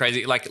London's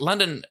crazy. Like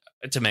London,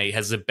 to me,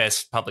 has the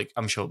best public,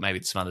 I'm sure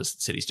maybe some other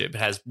cities do, but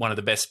has one of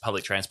the best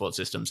public transport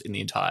systems in the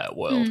entire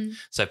world.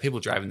 So people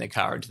driving their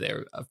car into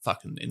there are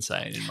fucking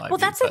insane in my view. Well,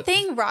 that's the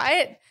thing,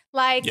 right?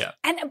 Like,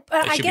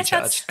 but I guess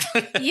that's,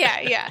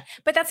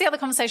 But that's the other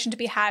conversation to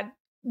be had,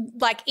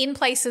 like in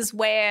places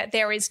where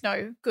there is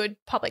no good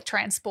public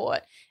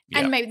transport.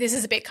 And maybe this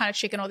is a bit kind of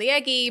chicken or the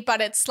eggy,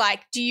 but it's like,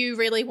 do you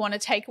really want to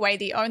take away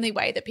the only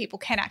way that people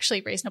can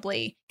actually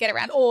reasonably get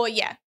around, or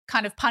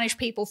kind of punish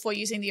people for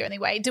using the only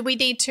way? Do we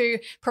need to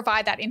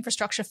provide that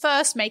infrastructure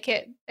first, make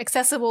it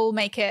accessible,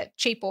 make it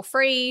cheap or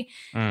free,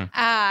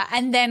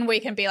 and then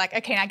we can be like,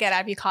 okay, now get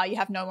out of your car, you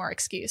have no more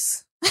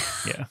excuse.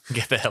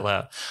 Get the hell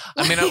out.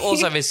 I mean,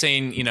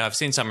 I've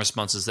seen some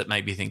responses that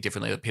make me think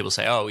differently. That people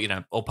say, oh,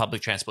 all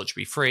public transport should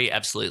be free.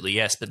 Absolutely,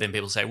 yes. But then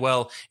people say,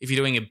 well, if you're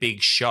doing a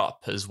big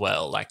shop as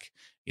well, like,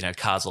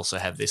 cars also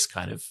have this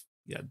kind of,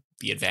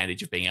 the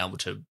advantage of being able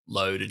to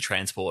load and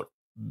transport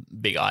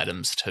big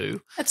items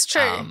too. That's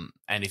true.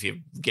 And if you're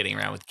getting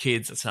around with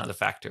kids, that's another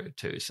factor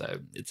too. So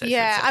it's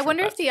I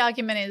wonder if the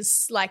argument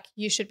is like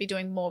you should be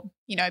doing more,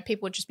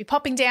 people would just be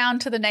popping down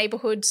to the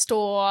neighborhood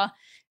store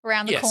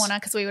around the corner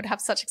because we would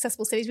have such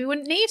accessible cities. We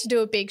wouldn't need to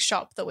do a big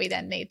shop that we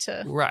then need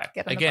to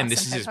get on Again, the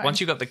bus this and is head once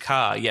home. you've got the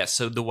car, yes.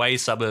 So the way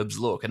suburbs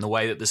look and the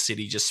way that the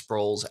city just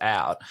sprawls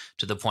out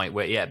to the point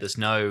where, there's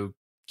no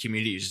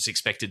community. You're just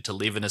expected to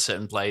live in a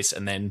certain place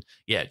and then,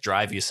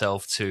 drive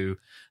yourself to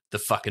the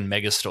fucking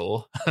mega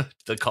store,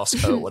 the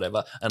Costco or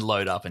whatever, and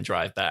load up and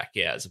drive back,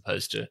 as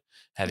opposed to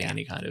having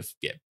any kind of,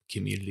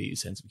 community,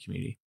 sense of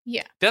community.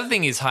 Yeah. The other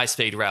thing is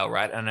high-speed rail,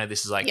 right? I know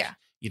this is like,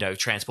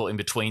 transport in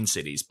between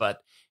cities, but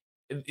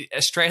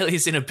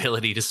Australia's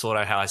inability to sort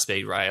out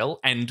high-speed rail,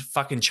 and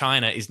fucking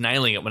China is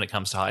nailing it when it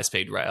comes to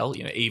high-speed rail.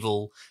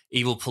 Evil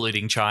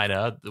polluting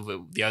China.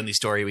 The only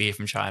story we hear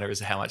from China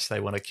is how much they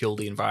want to kill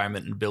the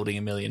environment and building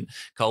 1 million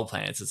coal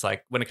plants. It's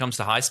like when it comes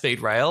to high-speed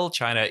rail,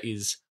 China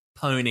is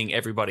pwning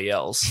everybody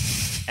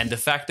else. And the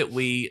fact that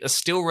we are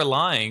still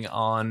relying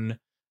on,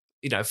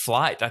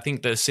 flight. I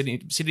think the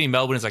Sydney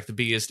Melbourne is like the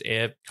biggest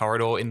air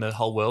corridor in the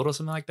whole world or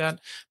something like that.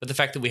 But the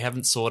fact that we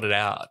haven't sorted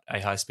out a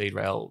high-speed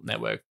rail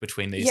network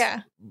between these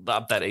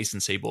up that eastern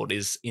seaboard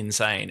is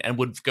insane and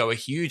would go a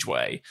huge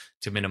way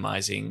to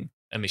minimizing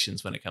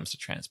emissions when it comes to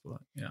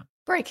transport. Yeah.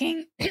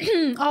 Breaking.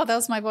 Oh, that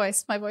was my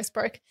voice. My voice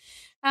broke.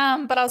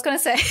 But I was going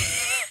to say,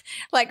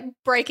 like,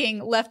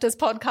 breaking leftist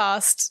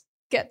podcast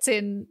gets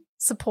in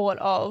support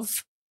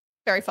of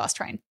Very Fast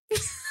Train.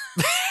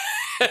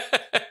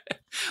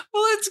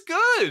 Well, it's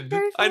good.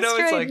 I know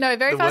it's like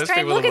Very Fast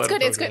Train. Look, it's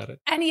good. It's good.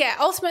 And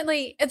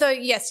ultimately, though,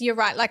 yes, you're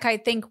right. Like, I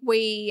think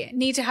we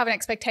need to have an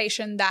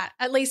expectation that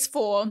at least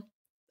for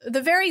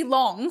the very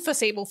long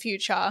foreseeable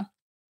future,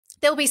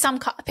 there'll be some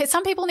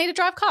people need to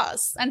drive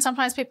cars, and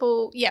sometimes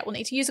people, will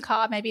need to use a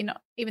car, maybe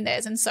not even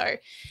theirs. And so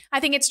I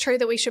think it's true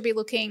that we should be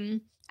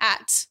looking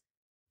at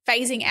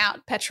phasing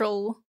out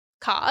petrol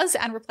cars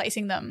and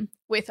replacing them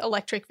with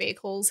electric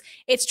vehicles.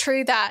 It's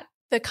true that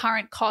the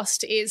current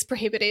cost is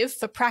prohibitive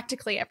for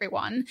practically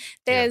everyone.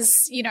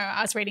 There's,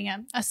 I was reading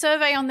a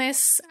survey on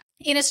this.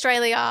 In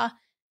Australia,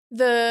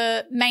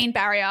 the main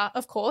barrier,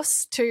 of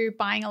course, to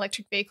buying an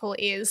electric vehicle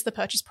is the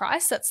purchase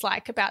price. That's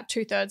like about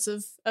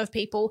 2/3 of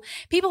people.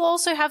 People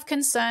also have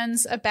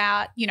concerns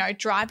about,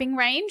 driving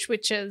range,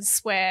 which is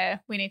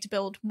where we need to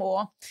build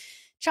more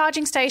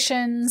charging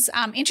stations.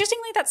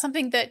 Interestingly, that's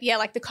something that,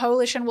 like the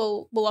coalition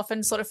will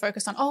often sort of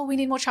focus on, we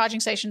need more charging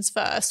stations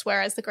first,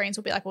 whereas the Greens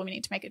will be like, well, we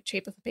need to make it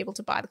cheaper for people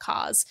to buy the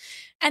cars.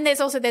 And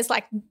there's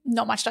like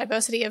not much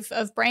diversity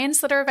of brands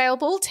that are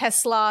available.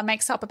 Tesla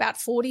makes up about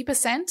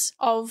 40%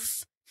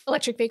 of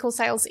electric vehicle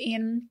sales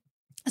in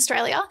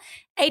Australia.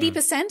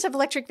 80% of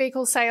electric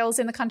vehicle sales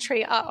in the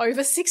country are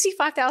over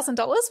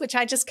 $65,000, which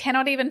I just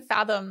cannot even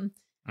fathom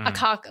a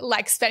car,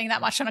 like spending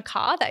that much on a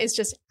car. That is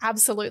just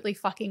absolutely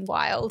fucking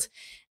wild.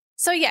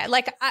 So yeah,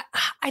 like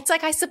it's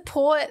like I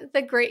support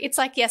the Green. It's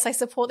like, yes, I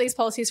support these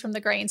policies from the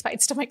Greens, but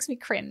it still makes me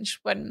cringe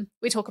when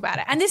we talk about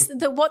it. And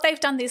what they've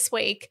done this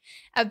week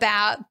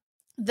about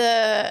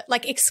the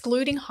like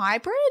excluding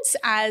hybrids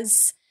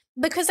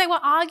because they were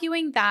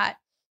arguing that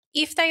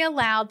if they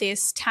allow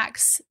this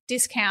tax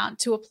discount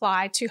to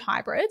apply to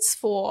hybrids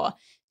for,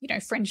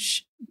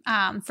 fringe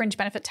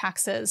benefit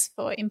taxes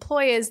for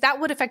employers, that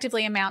would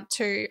effectively amount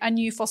to a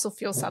new fossil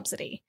fuel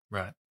subsidy.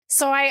 Right.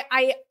 So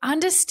I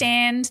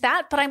understand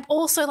that, but I'm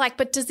also like,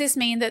 but does this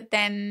mean that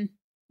then,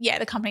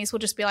 the companies will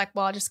just be like,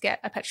 well, I'll just get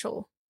a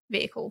petrol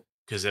vehicle?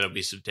 Because it'll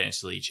be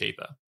substantially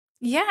cheaper.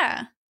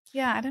 Yeah.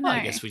 Yeah, I don't know. Well,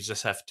 I guess we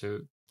just have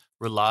to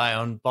rely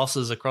on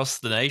bosses across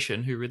the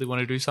nation who really want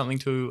to do something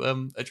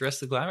to address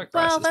the climate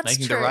crisis,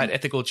 making the right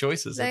ethical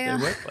choices at their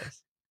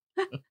workplace.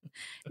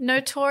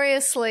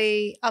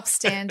 Notoriously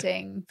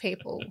upstanding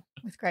people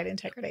with great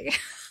integrity.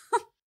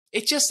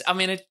 It just, I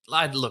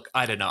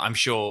don't know. I'm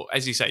sure,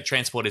 as you say,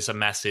 transport is a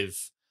massive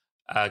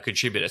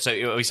contributor. So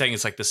are we saying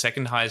it's like the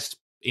second highest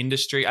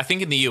industry? I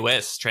think in the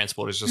US,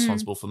 transport is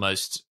responsible for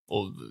most,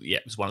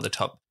 it's one of the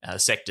top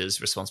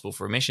sectors responsible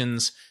for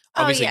emissions.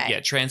 Obviously,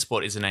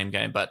 transport is a name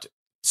game, but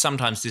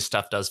sometimes this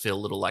stuff does feel a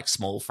little like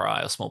small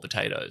fry or small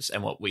potatoes.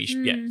 And what we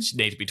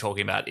need to be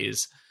talking about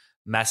is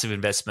massive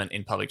investment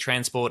in public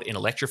transport, in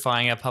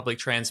electrifying our public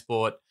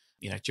transport.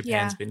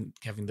 Japan's been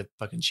having the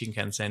fucking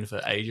Shinkansen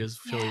for ages.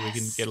 Surely we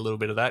can get a little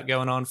bit of that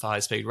going on for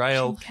high-speed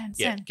rail.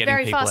 Shinkansen. Getting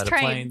very people fast out of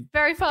train. plane.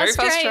 Very fast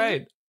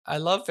train. I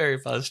love very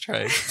fast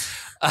train.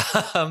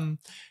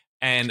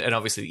 And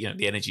obviously,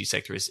 the energy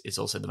sector is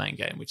also the main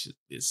game, which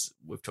is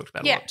we've talked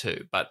about a lot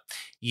too. But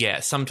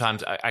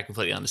sometimes I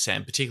completely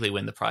understand, particularly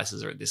when the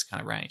prices are at this kind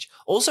of range.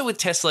 Also with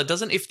Tesla,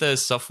 if the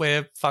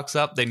software fucks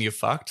up, then you're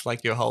fucked.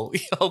 Like your whole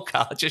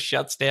car just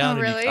shuts down.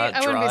 Oh, really? And you can't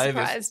I drive. Wouldn't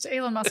be surprised.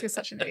 Elon Musk is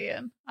such an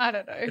idiot. I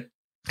don't know.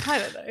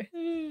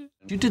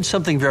 You did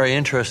something very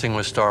interesting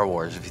with Star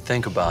Wars, if you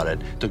think about it.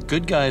 The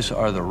good guys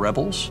are the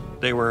rebels.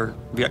 They were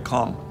Viet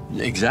Cong.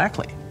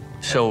 Exactly.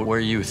 So were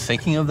you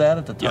thinking of that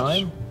at the time?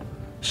 Yes.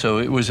 So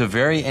it was a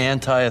very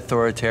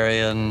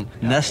anti-authoritarian,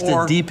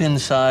 nested deep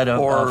inside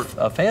of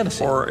a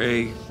fantasy. Or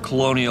a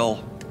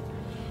colonial,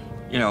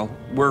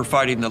 we're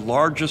fighting the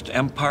largest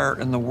empire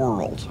in the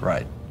world.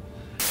 Right.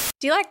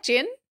 Do you like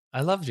gin? I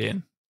love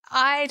gin.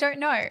 I don't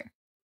know,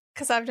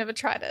 because I've never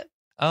tried it.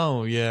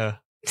 Oh, yeah.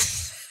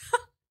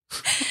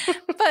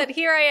 But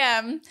here I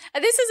am.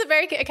 This is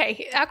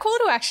our call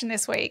to action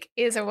this week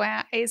is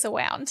around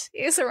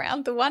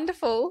the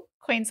wonderful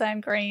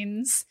Queensland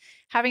Greens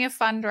having a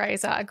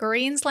fundraiser, a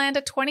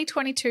Greenslander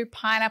 2022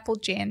 pineapple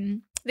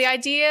gin. The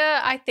idea,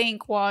 I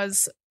think,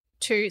 was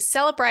to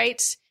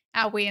celebrate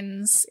our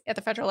wins at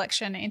the federal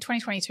election in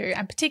 2022,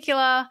 and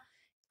particular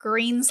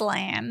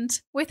Greensland,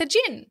 with a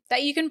gin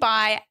that you can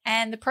buy,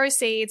 and the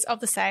proceeds of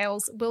the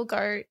sales will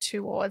go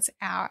towards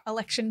our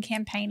election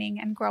campaigning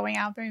and growing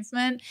our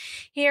movement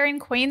here in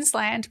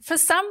Queensland. For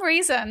some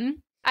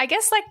reason, I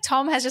guess like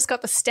Tom has just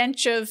got the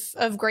stench of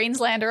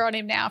Greenslander on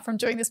him now from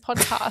doing this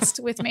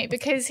podcast with me,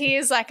 because he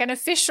is like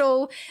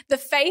the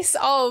face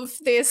of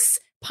this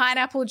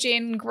pineapple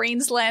gin,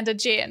 Greenslander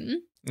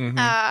gin.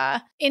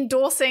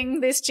 Endorsing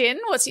this gin.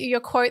 What's your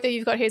quote that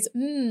you've got here? Is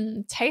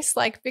tastes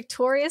like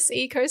victorious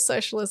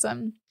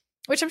eco-socialism,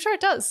 which I'm sure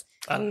it does.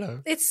 I don't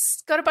know.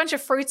 It's got a bunch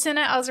of fruits in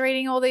it. I was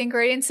reading all the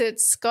ingredients.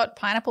 It's got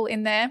pineapple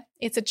in there.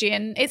 It's a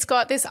gin. It's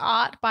got this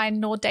art by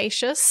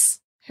Nordacious,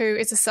 who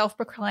is a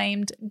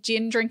self-proclaimed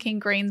gin-drinking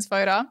Greens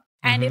voter.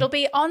 And it'll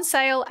be on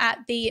sale at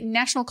the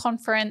national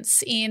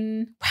conference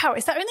in,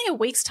 is that only a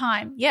week's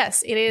time?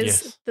 Yes, it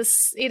is.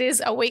 Yes. It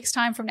is a week's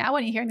time from now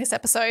when you're hearing this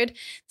episode.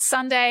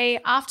 Sunday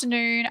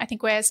afternoon, I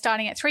think we're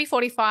starting at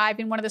 3:45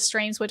 in one of the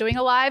streams. We're doing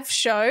a live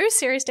show.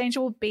 Serious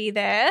Danger will be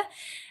there.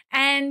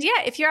 And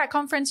if you're at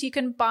conference, you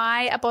can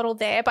buy a bottle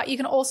there, but you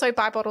can also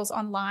buy bottles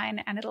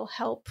online, and it'll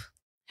help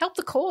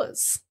the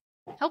cause,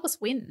 help us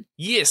win.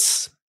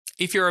 Yes.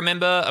 If you're a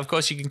member, of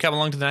course, you can come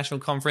along to the national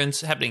conference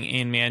happening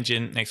in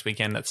Meanjin next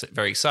weekend. That's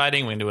very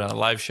exciting. We're going to do another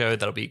live show.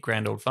 That'll be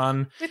grand old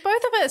fun. With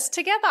both of us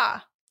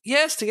together.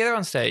 Yes, together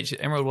on stage.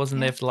 Emerald wasn't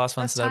there for the last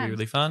one, so that'll be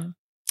really fun.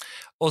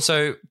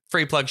 Also,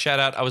 free plug shout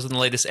out. I was on the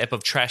latest ep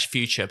of Trash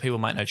Future. People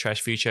might know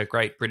Trash Future,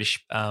 great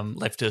British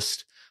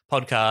leftist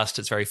podcast.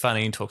 It's very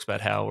funny and talks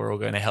about how we're all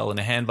going to hell in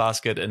a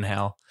handbasket and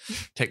how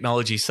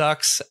technology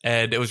sucks.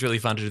 And it was really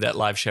fun to do that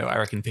live show. I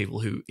reckon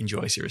people who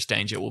enjoy Serious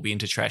Danger will be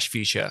into Trash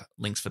Future.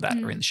 Links for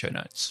that are in the show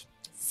notes.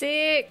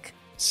 Sick.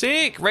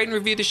 Rate and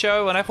review the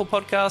show on Apple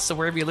Podcasts or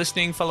wherever you're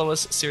listening. Follow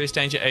us, Serious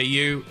Danger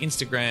AU,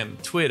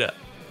 Instagram, Twitter,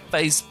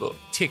 Facebook,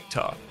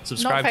 TikTok.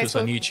 Subscribe to us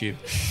on YouTube.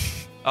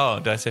 Oh,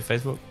 did I say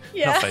Facebook?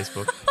 Yeah. Not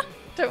Facebook.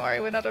 Don't worry,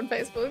 we're not on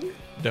Facebook.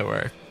 Don't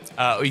worry.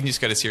 Or you can just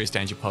go to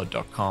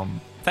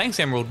seriousdangerpod.com. Thanks,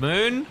 Emerald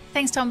Moon.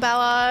 Thanks, Tom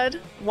Ballard.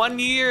 1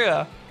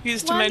 year.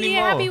 Here's to many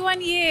more. Happy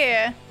 1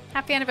 year.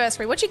 Happy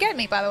anniversary. What'd you get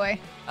me, by the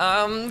way?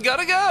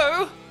 Gotta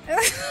go.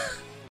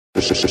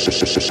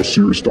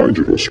 Serious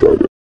Danger Australia.